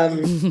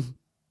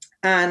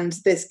 And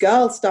this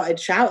girl started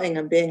shouting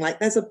and being like,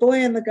 there's a boy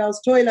in the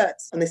girls'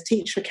 toilets. And this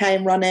teacher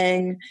came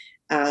running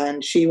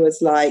and she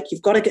was like,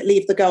 you've got to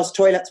leave the girls'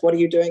 toilets. What are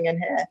you doing in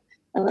here?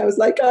 And I was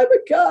like, I'm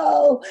a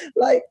girl.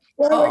 Like,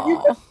 why won't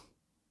you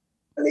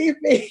believe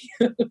me?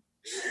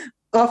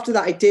 After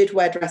that, I did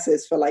wear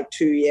dresses for like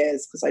 2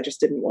 years because I just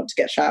didn't want to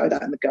get showered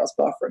at in the girls'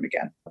 bathroom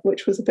again,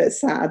 which was a bit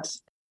sad.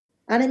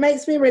 And it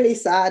makes me really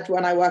sad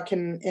when I work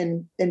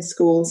in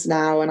schools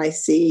now and I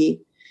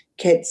see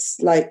kids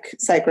like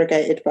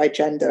segregated by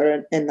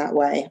gender in that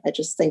way. I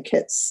just think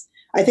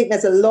I think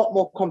there's a lot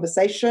more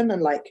conversation,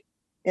 and like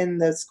in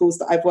the schools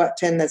that I've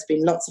worked in, there's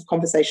been lots of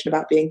conversation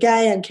about being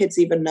gay, and kids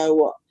even know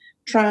what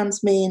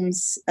trans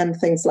means and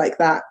things like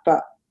that.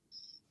 But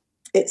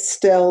there's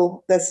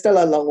still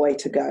a long way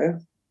to go.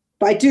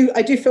 But I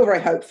do feel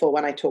very hopeful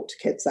when I talk to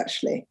kids,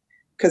 actually,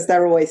 because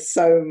they're always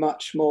so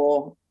much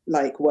more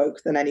like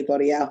woke than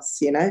anybody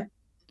else,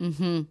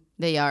 Mm-hmm.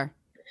 They are.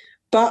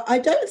 But I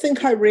don't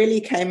think I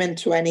really came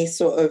into any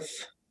sort of,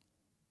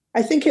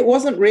 I think it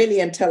wasn't really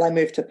until I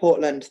moved to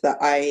Portland that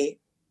I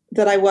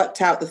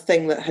worked out the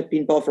thing that had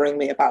been bothering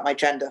me about my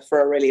gender for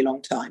a really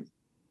long time.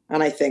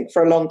 And I think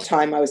for a long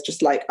time I was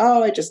just like,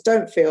 I just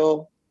don't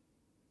feel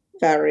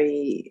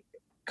very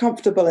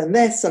comfortable in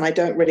this, and I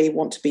don't really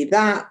want to be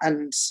that,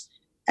 and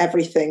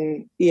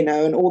everything,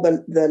 and all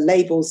the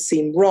labels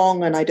seem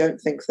wrong, and I don't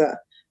think that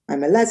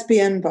I'm a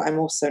lesbian, but I'm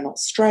also not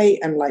straight,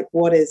 and like,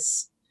 what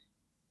is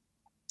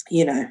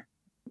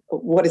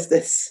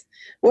this?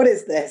 What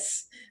is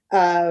this?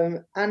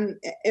 And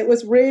it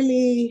was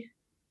really,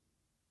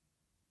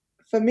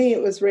 for me,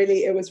 it was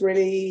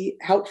really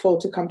helpful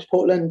to come to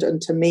Portland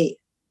and to meet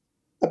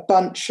a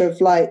bunch of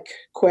like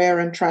queer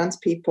and trans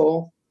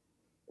people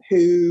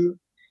who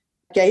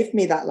gave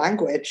me that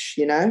language,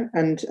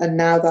 and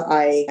now that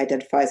I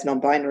identify as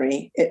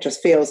non-binary, it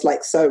just feels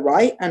like so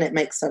right, and it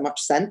makes so much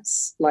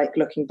sense. Like,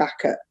 looking back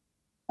at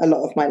a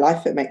lot of my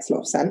life, it makes a lot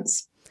of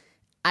sense.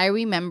 I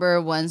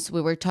remember once we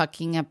were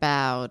talking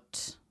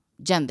about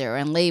gender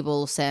and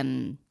labels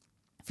and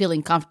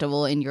feeling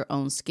comfortable in your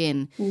own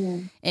skin.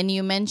 And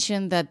you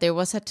mentioned that there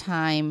was a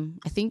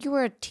time, I think you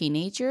were a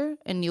teenager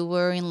and you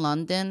were in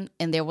London,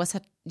 and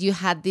you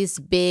had this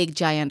big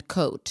giant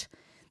coat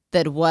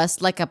that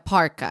was like a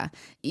parka.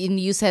 And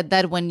you said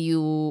that when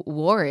you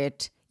wore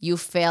it, you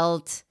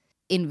felt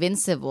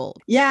invincible.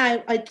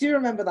 Yeah, I do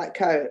remember that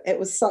coat. It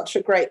was such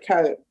a great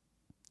coat.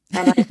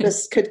 And I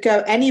just could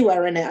go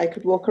anywhere in it. I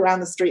could walk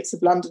around the streets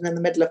of London in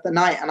the middle of the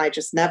night, and I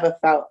just never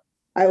felt,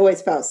 I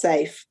always felt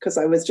safe because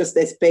I was just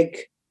this big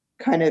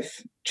kind of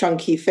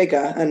chunky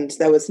figure, and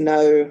there was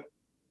no,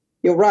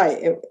 you're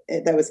right,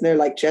 there was no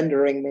like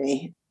gendering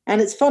me.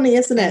 And it's funny,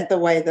 isn't it, the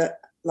way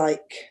that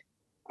like,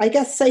 I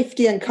guess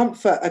safety and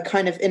comfort are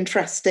kind of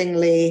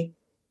interestingly,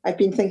 I've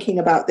been thinking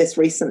about this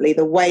recently,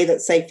 the way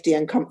that safety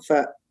and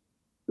comfort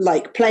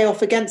like play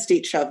off against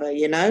each other,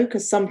 you know,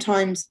 because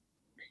sometimes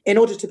in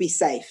order to be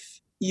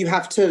safe, you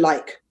have to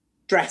like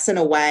dress in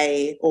a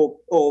way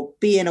or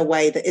be in a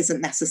way that isn't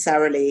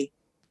necessarily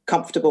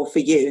comfortable for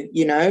you.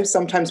 You know,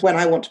 sometimes when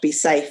I want to be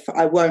safe,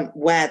 I won't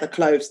wear the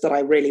clothes that I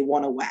really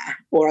want to wear,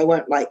 or I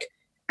won't like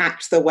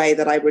act the way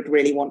that I would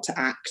really want to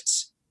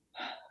act.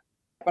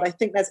 But I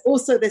think there's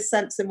also this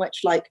sense in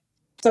which like,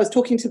 so I was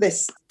talking to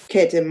this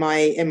kid in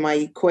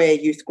my queer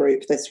youth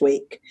group this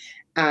week,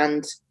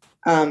 and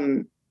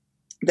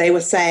they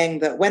were saying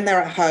that when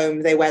they're at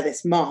home, they wear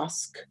this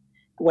mask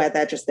where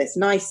they're just this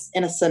nice,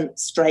 innocent,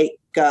 straight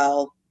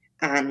girl,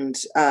 and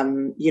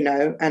you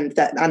know, and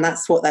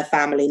that's what their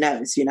family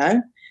knows, you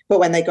know. But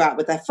when they go out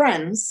with their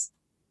friends,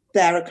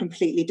 they're a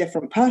completely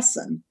different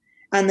person.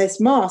 And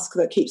this mask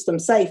that keeps them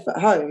safe at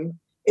home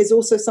is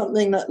also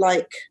something that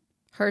like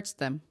hurts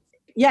them.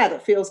 Yeah,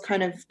 that feels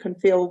can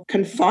feel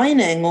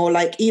confining or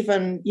like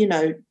even, you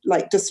know,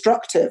 like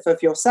destructive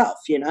of yourself,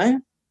 you know.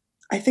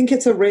 I think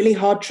it's a really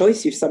hard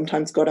choice you've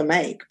sometimes got to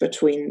make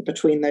between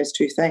those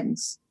two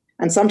things.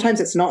 And sometimes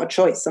it's not a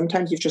choice.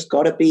 Sometimes you've just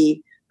got to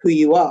be who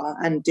you are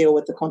and deal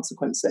with the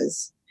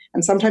consequences.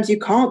 And sometimes you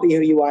can't be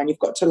who you are and you've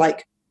got to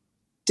like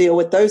deal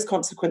with those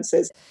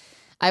consequences.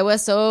 I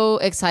was so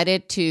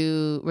excited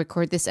to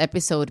record this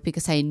episode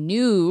because I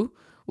knew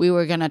we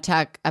were going to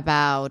talk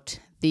about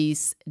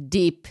these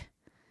deep,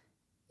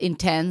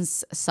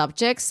 intense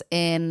subjects.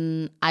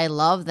 And I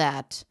love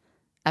that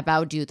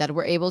about you, that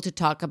we're able to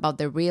talk about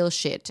the real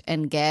shit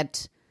and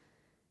get,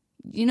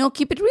 you know,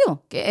 keep it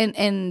real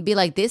and be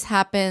like, this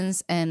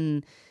happens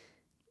and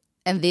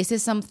this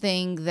is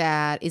something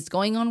that is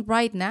going on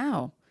right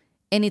now.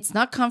 And it's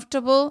not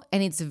comfortable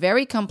and it's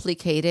very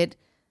complicated,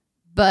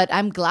 but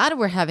I'm glad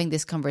we're having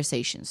these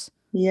conversations.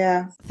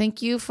 Yeah.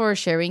 Thank you for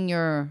sharing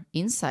your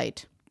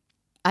insight.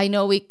 I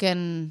know we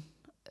can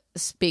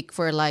speak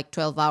for like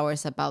 12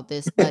 hours about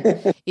this,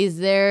 but is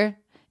there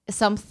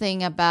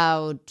something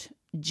about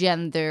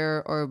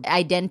gender or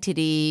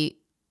identity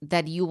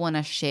that you want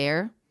to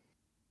share?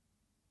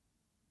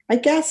 I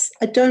guess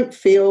I don't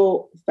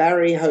feel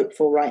very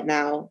hopeful right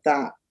now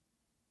that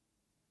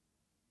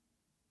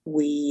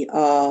we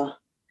are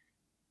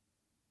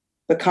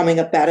becoming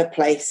a better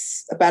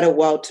place, a better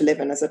world to live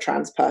in as a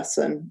trans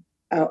person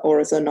or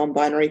as a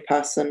non-binary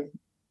person.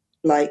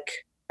 Like,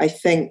 I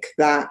think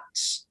that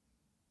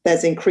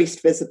there's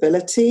increased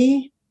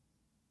visibility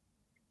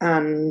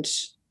and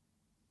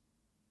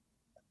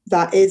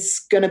that is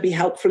going to be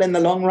helpful in the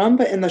long run,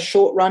 but in the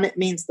short run, it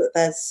means that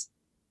there's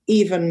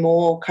even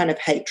more kind of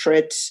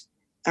hatred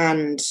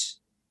and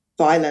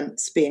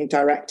violence being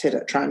directed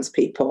at trans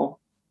people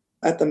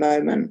at the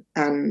moment.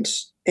 And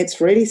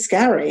it's really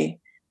scary.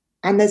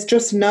 And there's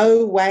just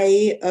no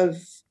way of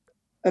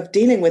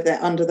dealing with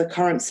it under the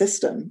current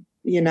system.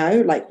 You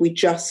know, like we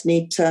just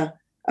need to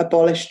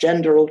abolish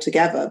gender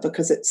altogether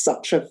because it's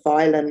such a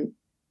violent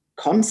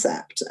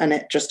concept and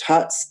it just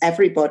hurts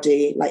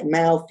everybody, like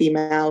male,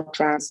 female,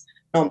 trans,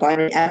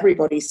 non-binary,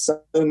 everybody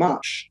so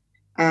much.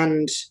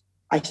 And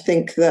I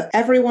think that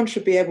everyone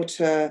should be able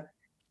to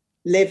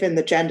live in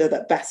the gender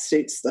that best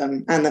suits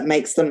them and that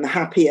makes them the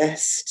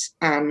happiest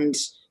and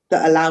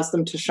that allows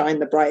them to shine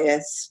the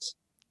brightest.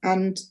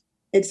 And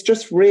it's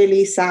just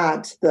really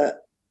sad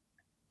that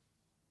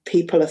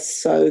people are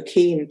so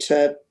keen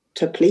to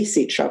police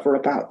each other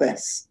about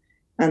this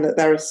and that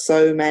there are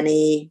so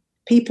many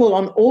people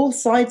on all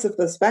sides of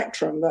the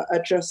spectrum that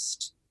are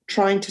just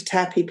trying to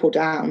tear people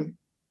down.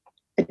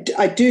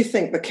 I do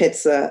think the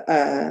kids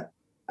are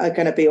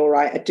going to be all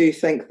right. I do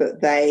think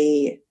that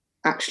they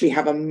actually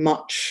have a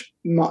much,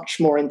 much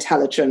more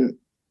intelligent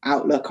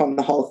outlook on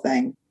the whole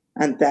thing.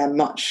 And they're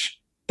much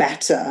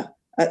better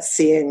at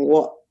seeing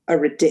what a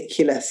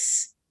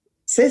ridiculous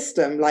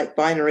system like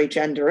binary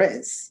gender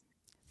is.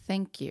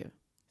 Thank you.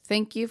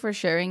 Thank you for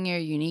sharing your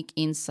unique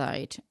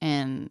insight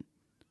and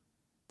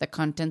the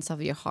contents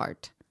of your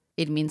heart.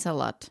 It means a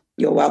lot.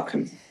 You're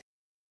welcome.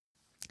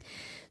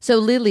 So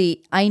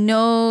Lily, I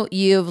know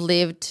you've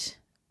lived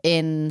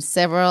in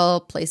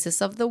several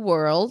places of the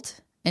world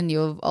and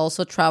you've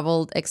also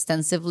traveled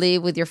extensively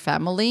with your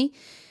family.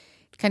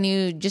 Can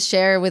you just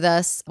share with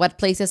us what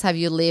places have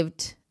you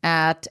lived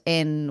at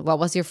and what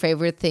was your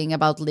favorite thing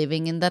about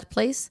living in that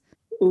place?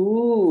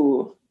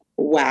 Ooh,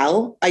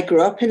 well, I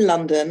grew up in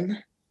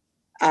London.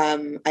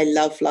 I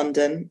love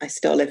London. I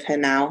still live here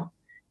now.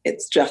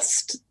 It's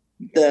just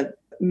the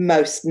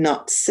most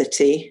nuts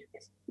city.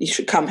 You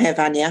should come here,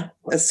 Vanya,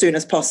 as soon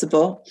as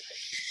possible.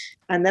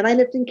 And then I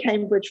lived in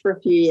Cambridge for a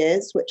few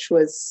years, which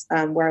was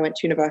where I went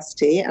to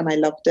university, and I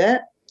loved it.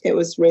 It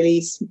was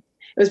very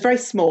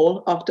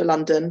small after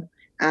London,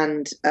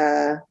 and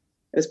it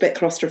was a bit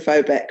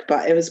claustrophobic,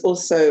 but it was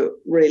also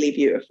really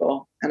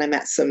beautiful. And I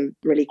met some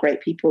really great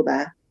people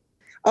there.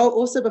 Oh,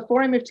 also,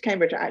 before I moved to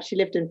Cambridge, I actually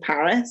lived in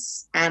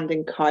Paris and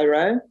in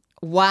Cairo.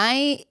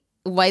 Why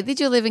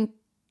did you live in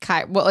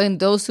Cairo? Well, in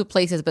those two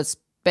places, but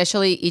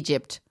especially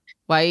Egypt.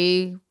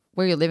 Why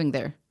were you living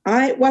there?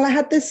 I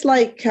had this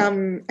I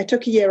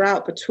took a year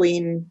out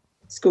between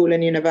school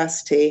and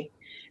university,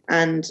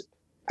 and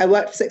I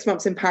worked for 6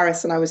 months in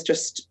Paris, and I was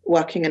just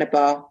working in a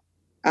bar,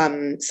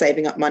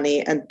 saving up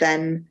money. And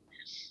then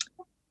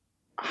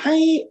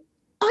I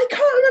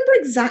can't remember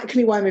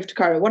exactly why I moved to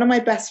Cairo. One of my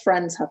best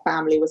friends, her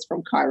family was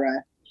from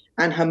Cairo,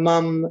 and her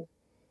mum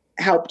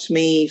helped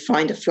me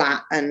find a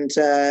flat and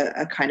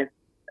a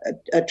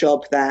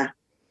job there.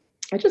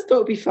 I just thought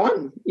it'd be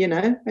fun,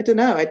 I don't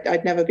know.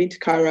 I'd never been to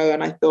Cairo,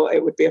 and I thought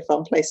it would be a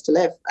fun place to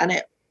live. And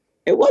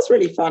it was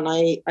really fun.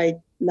 I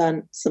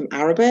learned some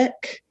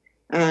Arabic,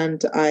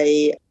 and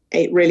I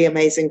ate really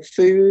amazing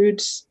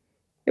food.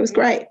 It was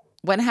great.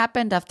 What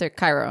happened after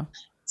Cairo?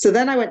 So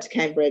then I went to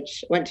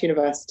Cambridge, went to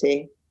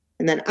university.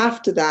 And then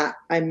after that,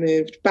 I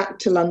moved back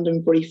to London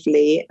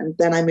briefly. And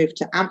then I moved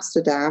to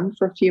Amsterdam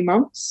for a few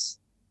months.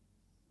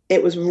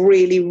 It was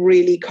really,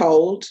 really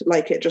cold.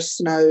 It just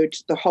snowed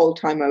the whole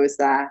time I was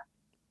there.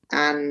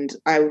 And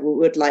I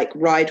would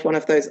ride one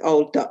of those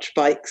old Dutch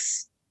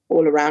bikes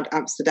all around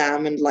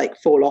Amsterdam and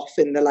fall off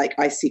in the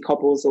icy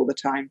cobbles all the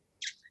time.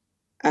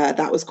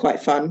 That was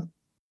quite fun.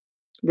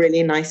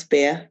 Really nice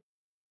beer.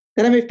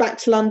 Then I moved back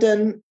to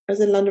London. I was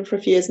in London for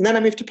a few years, and then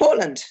I moved to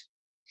Portland.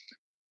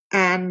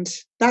 And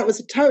that was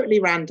a totally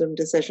random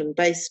decision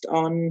based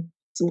on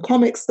some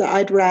comics that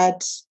I'd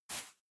read.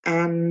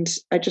 And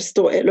I just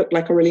thought it looked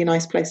like a really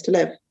nice place to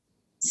live.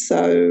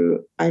 So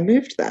I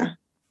moved there.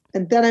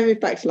 And then I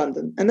moved back to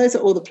London. And those are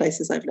all the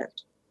places I've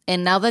lived.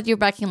 And now that you're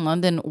back in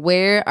London,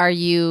 where are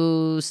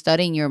you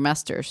studying your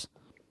master's?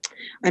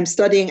 I'm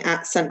studying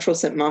at Central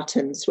St.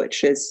 Martin's,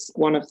 which is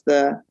one of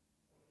the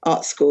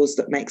art schools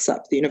that makes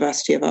up the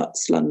University of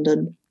Arts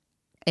London.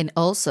 And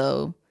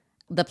also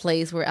the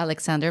place where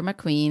Alexander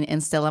McQueen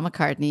and Stella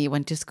McCartney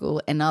went to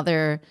school, and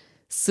other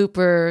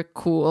super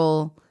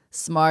cool,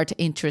 smart,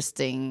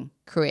 interesting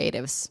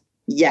creatives.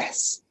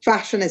 Yes.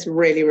 Fashion is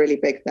really, really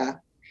big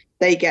there.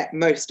 They get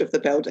most of the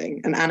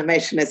building, and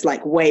animation is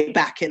way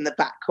back in the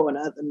back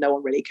corner, and no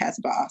one really cares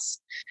about us.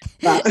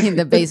 But in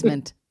the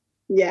basement.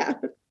 Yeah.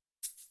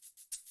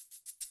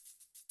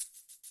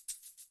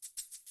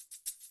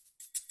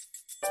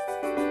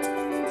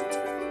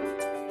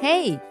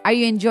 Hey, are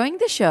you enjoying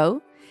the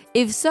show?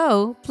 If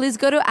so, please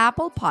go to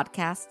Apple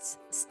Podcasts,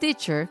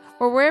 Stitcher,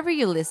 or wherever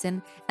you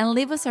listen and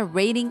leave us a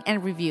rating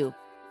and review.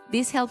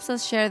 This helps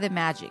us share the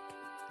magic.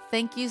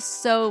 Thank you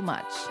so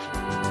much.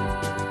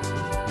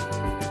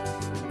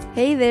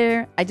 Hey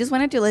there, I just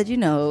wanted to let you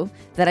know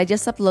that I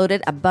just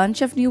uploaded a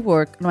bunch of new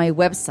work on my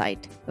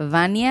website,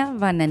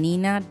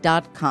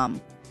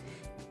 vanyavananina.com.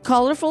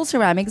 Colorful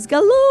ceramics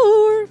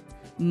galore!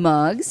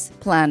 Mugs,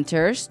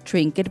 planters,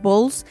 trinket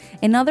bowls,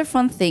 and other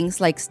fun things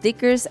like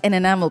stickers and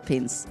enamel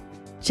pins.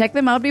 Check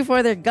them out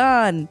before they're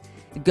gone.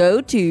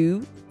 Go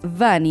to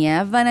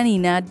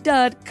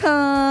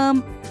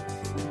vanyavananina.com.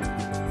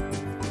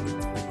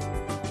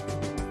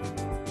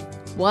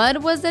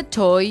 What was the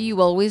toy you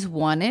always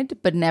wanted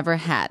but never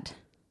had?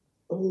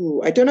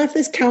 Oh, I don't know if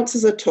this counts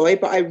as a toy,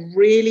 but I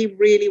really,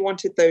 really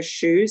wanted those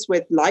shoes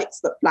with lights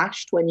that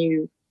flashed when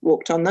you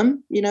walked on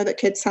them, that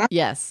kids have.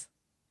 Yes.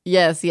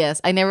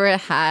 I never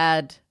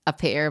had a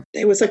pair.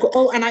 It was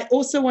and I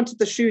also wanted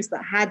the shoes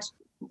that had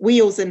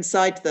wheels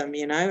inside them,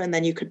 and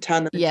then you could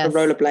turn them into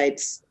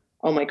rollerblades.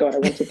 Oh my God, I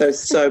wanted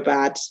those so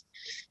bad.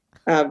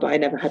 But I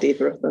never had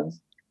either of them.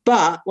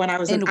 But when I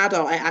was an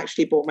adult, I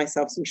actually bought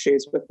myself some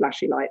shoes with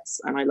flashy lights,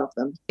 and I love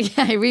them.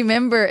 Yeah, I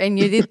remember. And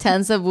you did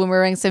tons of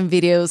boomerangs and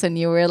videos, and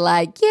you were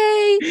like,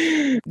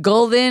 yay,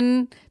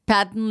 golden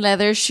patent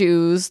leather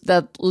shoes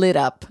that lit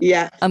up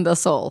on the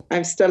sole.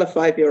 I'm still a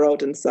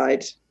 5-year-old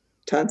inside,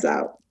 turns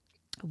out.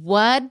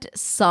 What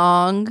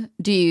song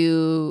do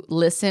you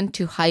listen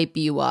to hype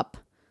you up?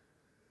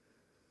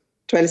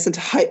 Do I listen to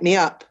Hype Me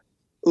Up?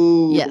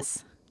 Ooh.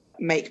 Yes.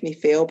 Make Me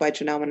Feel by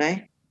Janelle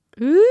Monáe.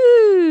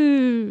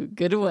 Ooh,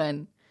 good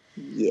one.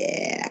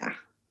 Yeah.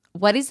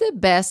 What is the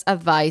best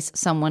advice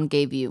someone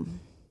gave you?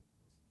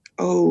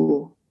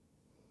 Oh.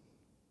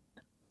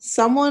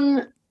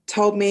 Someone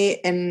told me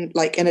in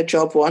a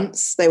job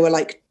once, they were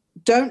like,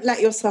 don't let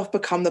yourself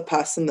become the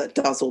person that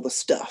does all the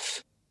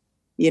stuff.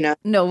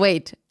 No,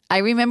 wait. I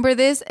remember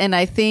this, and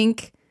I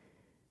think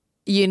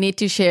you need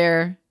to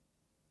share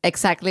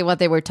exactly what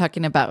they were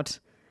talking about.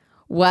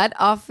 What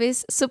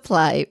office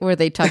supply were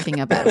they talking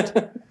about?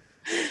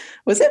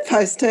 Was it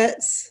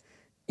Post-its?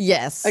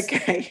 Yes.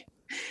 Okay.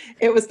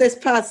 It was this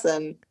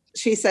person.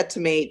 She said to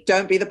me,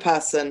 don't be the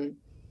person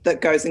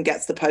that goes and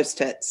gets the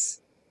Post-its,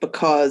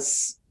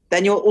 because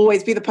then you'll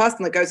always be the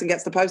person that goes and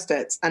gets the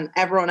Post-its, and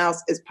everyone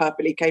else is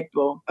perfectly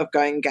capable of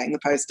going and getting the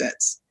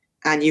Post-its.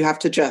 And you have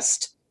to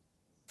just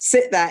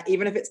sit there,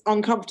 even if it's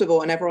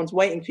uncomfortable and everyone's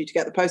waiting for you to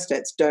get the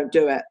Post-its, don't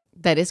do it.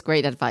 That is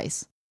great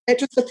advice. It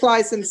just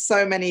applies in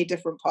so many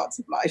different parts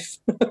of life.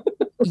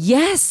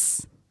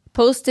 Yes.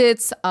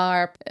 Post-its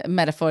are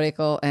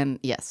metaphorical and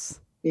yes.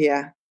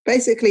 Yeah.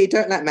 Basically,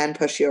 don't let men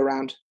push you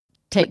around.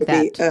 Take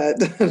Maybe,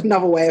 that.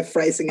 Another way of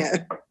phrasing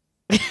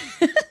it.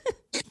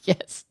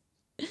 Yes.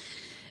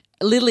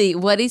 Lily,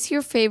 what is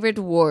your favorite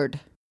word?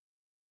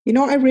 You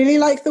know, I really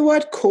like the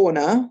word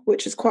corner,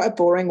 which is quite a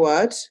boring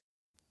word.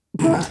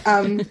 But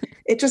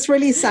it just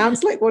really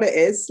sounds like what it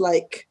is,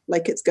 like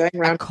it's going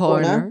around a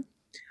corner.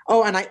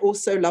 Oh, and I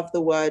also love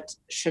the word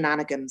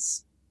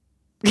shenanigans.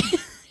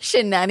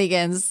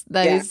 Shenanigans.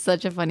 That is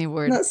such a funny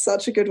word. That's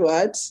such a good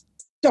word.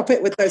 Stop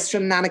it with those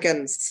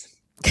shenanigans.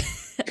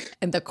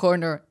 In the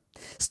corner.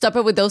 Stop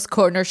it with those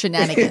corner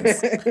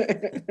shenanigans.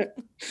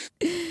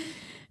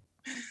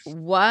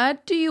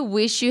 What do you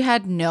wish you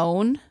had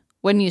known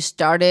when you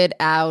started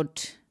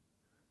out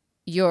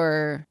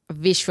your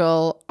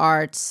visual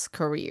arts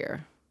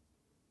career?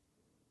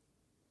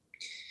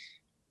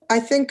 I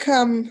think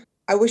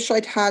I wish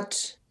I'd had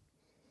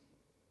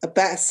a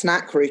better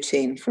snack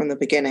routine from the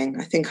beginning.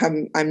 I think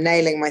I'm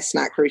nailing my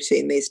snack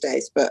routine these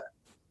days, but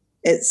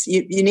it's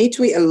you need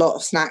to eat a lot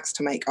of snacks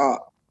to make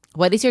art.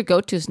 What is your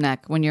go-to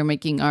snack when you're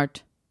making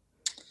art?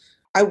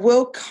 I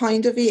will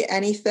kind of eat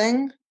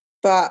anything,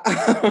 but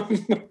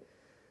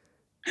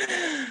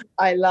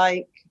I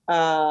like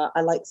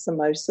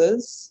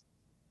samosas.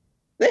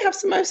 They have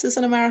samosas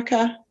in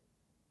America?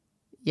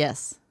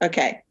 Yes.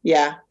 Okay,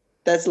 yeah.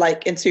 There's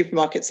like in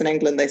supermarkets in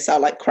England, they sell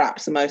like crap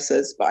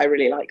samosas, but I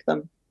really like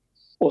them.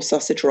 Or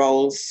sausage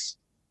rolls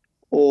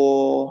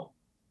or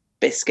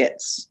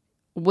biscuits.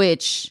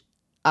 Which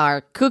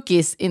are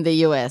cookies in the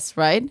US,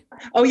 right?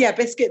 Oh yeah,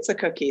 biscuits are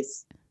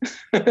cookies.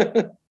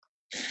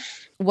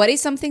 What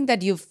is something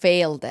that you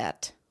failed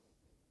at?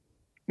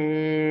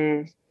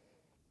 Oh,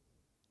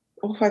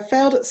 I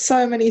failed at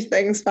so many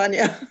things,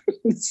 Vanya.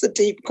 It's a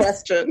deep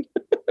question.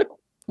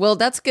 Well,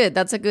 that's good.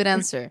 That's a good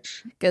answer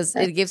because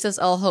it gives us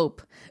all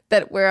hope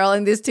that we're all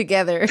in this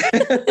together.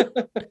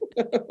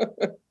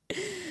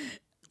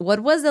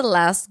 What was the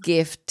last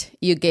gift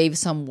you gave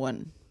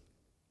someone?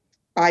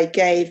 I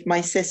gave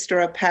my sister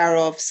a pair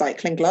of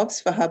cycling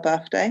gloves for her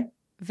birthday.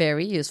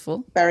 Very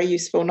useful. Very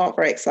useful, not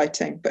very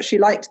exciting, but she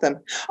liked them.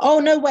 Oh,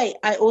 no, wait.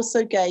 I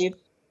also gave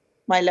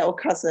my little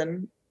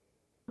cousin,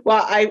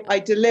 well, I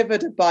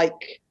delivered a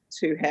bike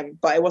to him,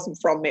 but it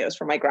wasn't from me. It was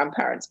from my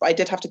grandparents, but I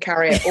did have to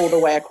carry it all the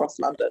way across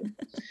London.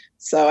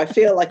 So I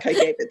feel like I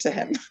gave it to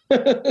him.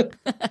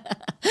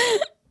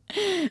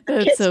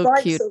 That's Kids' so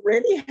bikes cute. are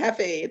really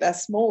heavy. They're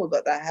small,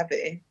 but they're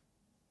heavy.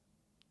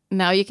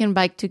 Now you can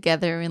bike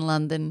together in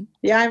London.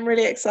 Yeah, I'm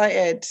really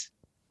excited.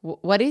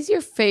 What is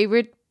your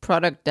favorite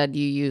product that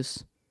you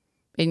use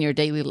in your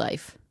daily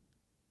life?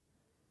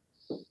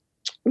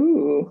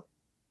 Ooh,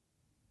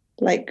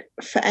 like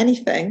for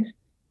anything.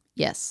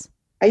 Yes.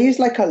 I use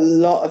like a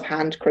lot of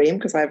hand cream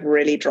because I have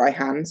really dry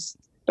hands,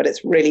 but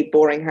it's really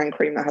boring hand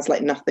cream that has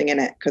like nothing in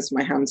it because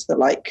my hands are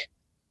like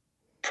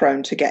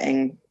prone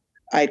to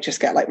I just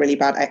get like really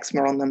bad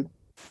eczema on them.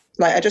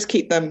 Like I just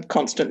keep them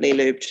constantly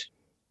lubed.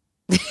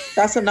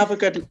 That's another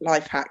good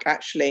life hack,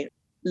 actually.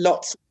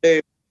 Lots of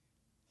lube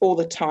all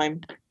the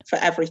time for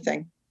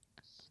everything.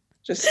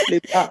 Just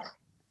lube up.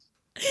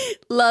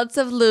 Lots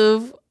of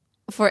lube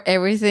for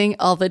everything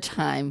all the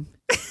time.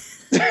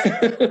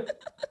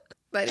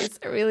 That is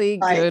a really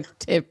good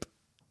tip.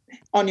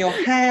 On your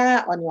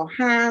hair, on your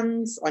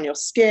hands, on your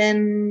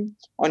skin,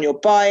 on your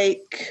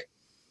bike,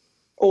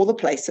 all the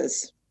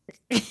places.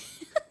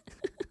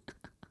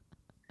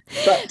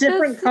 But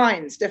different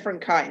kinds.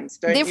 Different kinds,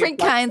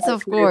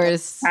 of glue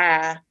course.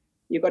 Hair.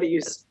 You've got to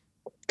use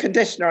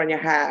conditioner on your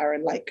hair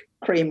and like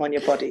cream on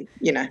your body,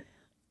 you know.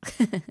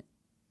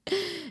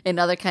 And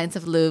other kinds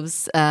of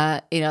lubes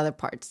in other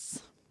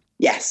parts.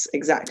 Yes,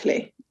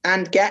 exactly.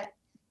 And get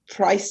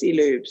pricey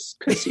lubes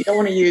because you don't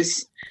want to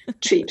use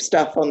cheap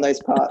stuff on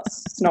those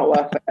parts. It's not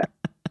worth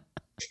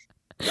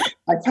it.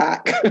 I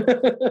pack.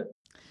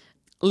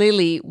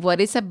 Lily, what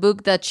is a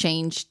book that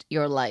changed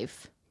your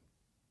life?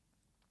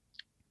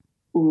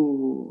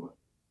 Ooh.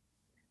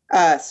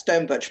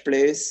 Stone Butch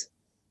Blues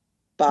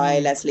by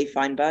Leslie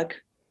Feinberg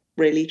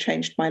really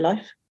changed my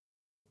life.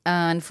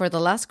 And for the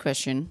last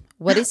question,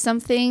 what is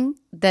something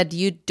that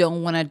you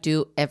don't want to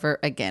do ever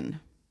again?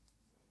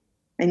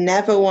 I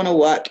never want to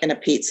work in a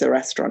pizza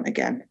restaurant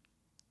again.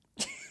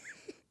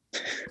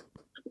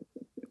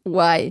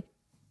 Why?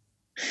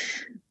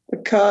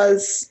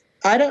 Because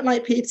I don't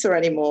like pizza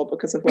anymore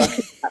because of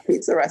working in that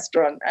pizza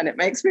restaurant, and it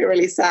makes me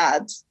really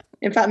sad.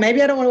 In fact,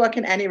 maybe I don't want to work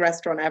in any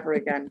restaurant ever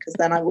again because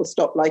then I will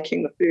stop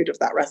liking the food of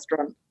that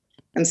restaurant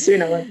and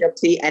soon I won't be able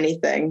to eat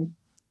anything.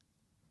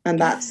 And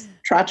that's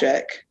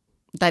tragic.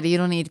 That you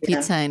don't eat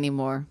pizza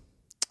anymore.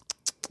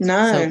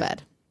 No. So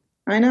bad.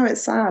 I know,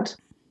 it's sad.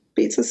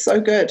 Pizza's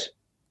so good,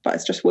 but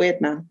it's just weird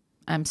now.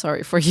 I'm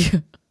sorry for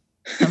you.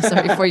 I'm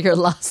sorry for your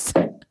loss.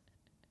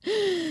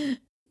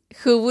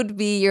 Who would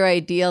be your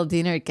ideal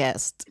dinner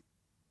guest?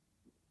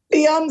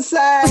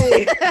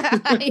 Beyonce!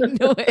 I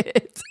knew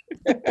it.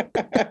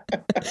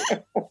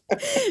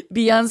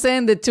 Beyonce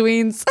and the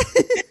Twins.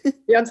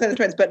 Beyonce and the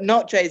Twins, but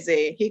not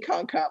Jay-Z. He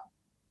can't come.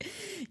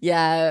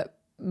 Yeah,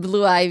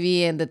 Blue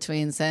Ivy and the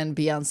Twins and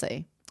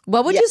Beyonce.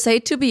 What would you say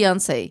to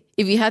Beyonce?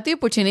 If you had the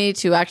opportunity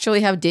to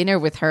actually have dinner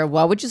with her,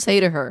 what would you say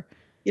to her?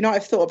 You know,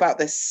 I've thought about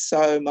this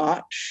so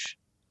much,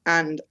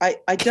 and I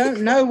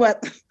don't know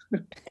what...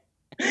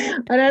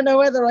 I don't know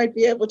whether I'd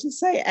be able to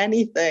say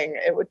anything.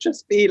 It would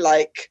just be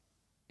like...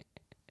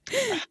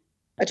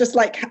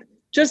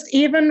 just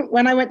even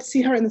when I went to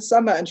see her in the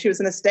summer and she was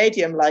in a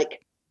stadium,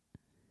 like,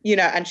 you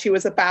know, and she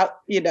was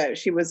about, you know,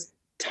 she was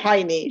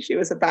tiny. She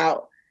was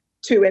about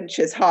 2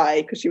 inches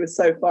high because she was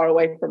so far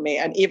away from me.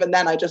 And even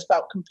then I just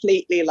felt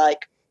completely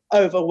like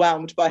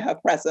overwhelmed by her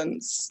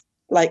presence.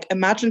 Like,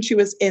 imagine she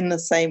was in the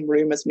same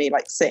room as me,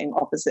 like sitting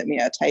opposite me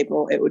at a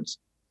table.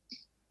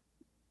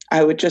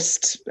 I would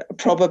just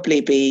probably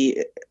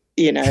be,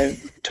 you know,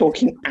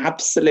 talking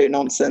absolute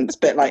nonsense,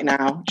 bit like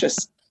now,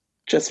 just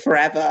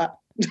forever.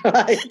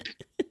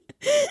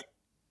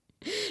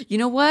 You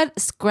know what?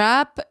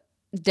 Scrap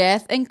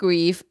Death and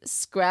Grief,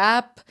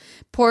 scrap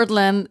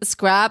Portland,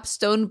 scrap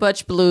Stone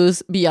Butch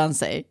Blues,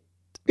 Beyonce.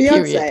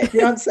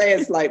 Beyonce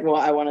is like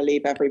what I want to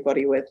leave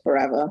everybody with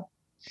forever.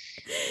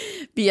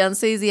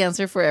 Beyonce is the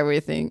answer for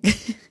everything.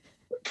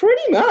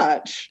 Pretty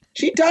much.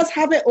 She does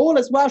have it all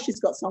as well. She's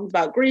got songs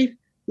about grief,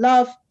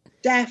 love,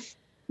 death,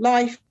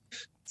 life,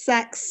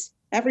 sex,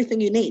 everything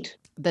you need.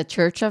 The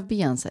Church of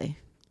Beyonce.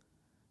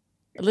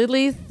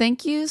 Lily,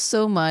 thank you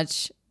so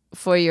much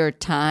for your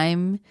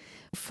time,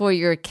 for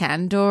your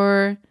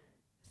candor.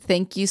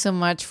 Thank you so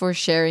much for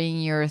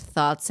sharing your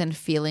thoughts and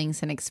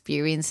feelings and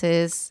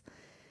experiences.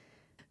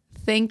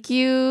 Thank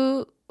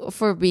you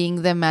for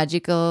being the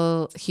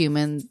magical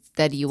human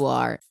that you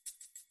are.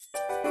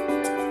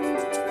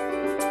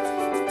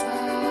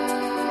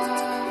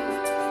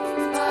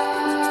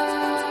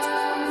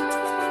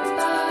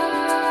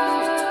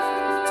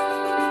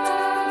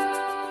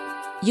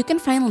 You can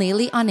find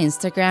Lily on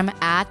Instagram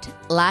at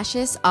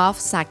Lashes of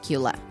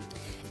Sacula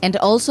and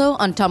also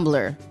on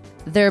Tumblr.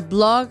 Their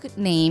blog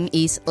name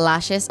is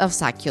Lashes of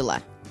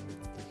Sacula.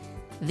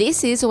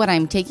 This is what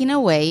I'm taking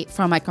away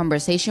from my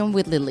conversation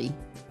with Lily.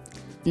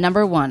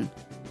 Number 1,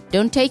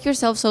 don't take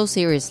yourself so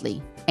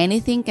seriously.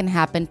 Anything can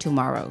happen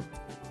tomorrow.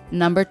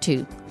 Number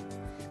 2,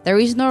 there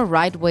is no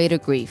right way to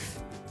grieve.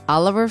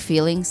 All of our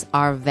feelings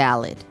are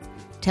valid.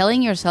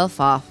 Telling yourself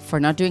off for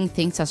not doing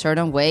things a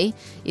certain way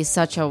is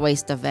such a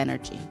waste of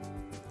energy.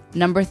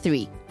 Number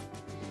 3,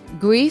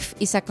 grief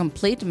is a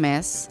complete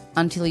mess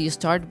until you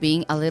start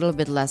being a little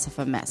bit less of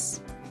a mess.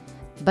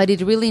 But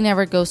it really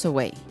never goes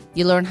away.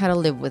 You learn how to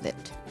live with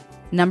it.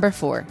 Number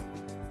 4,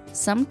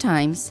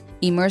 sometimes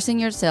immersing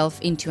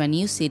yourself into a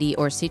new city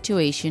or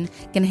situation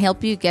can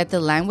help you get the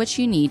language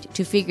you need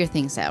to figure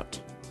things out.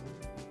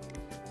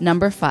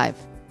 Number 5,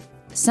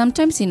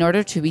 sometimes in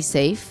order to be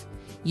safe,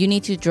 you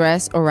need to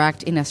dress or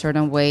act in a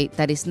certain way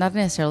that is not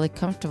necessarily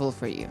comfortable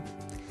for you.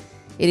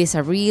 It is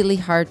a really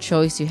hard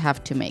choice you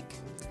have to make.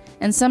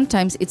 And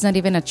sometimes it's not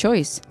even a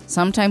choice.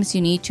 Sometimes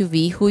you need to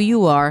be who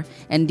you are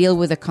and deal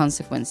with the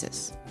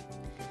consequences.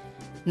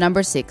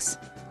 Number 6,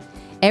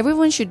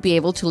 everyone should be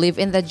able to live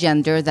in the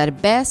gender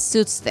that best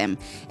suits them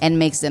and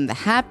makes them the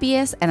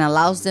happiest and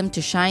allows them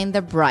to shine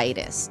the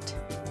brightest.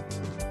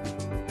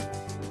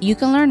 You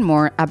can learn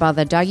more about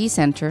the Doggy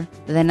Center,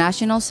 the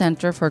National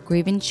Center for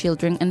Grieving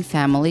Children and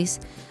Families,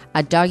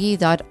 at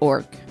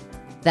doggy.org.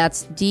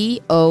 That's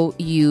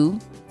DOUGY.org.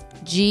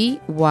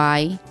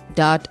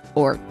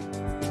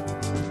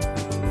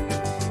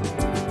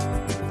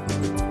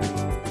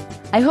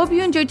 I hope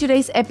you enjoyed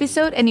today's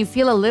episode and you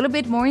feel a little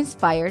bit more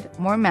inspired,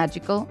 more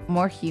magical,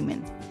 more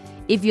human.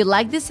 If you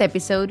like this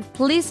episode,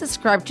 please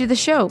subscribe to the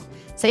show.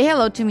 Say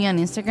hello to me on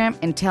Instagram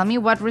and tell me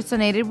what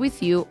resonated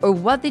with you or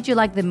what did you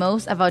like the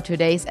most about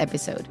today's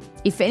episode.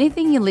 If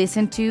anything you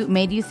listened to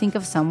made you think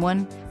of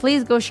someone,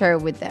 please go share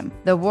it with them.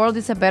 The world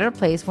is a better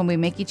place when we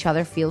make each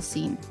other feel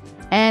seen.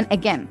 And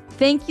again,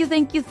 thank you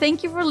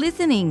for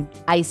listening.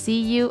 I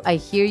see you, I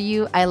hear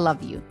you, I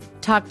love you.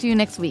 Talk to you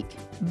next week.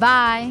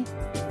 Bye.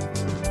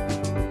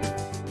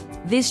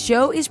 This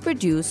show is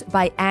produced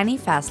by Annie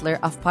Fassler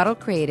of Puddle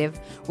Creative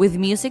with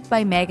music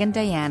by Megan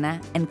Diana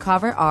and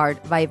cover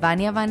art by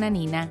Vanya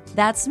Vananina,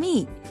 that's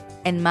me,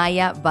 and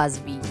Maya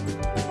Busby.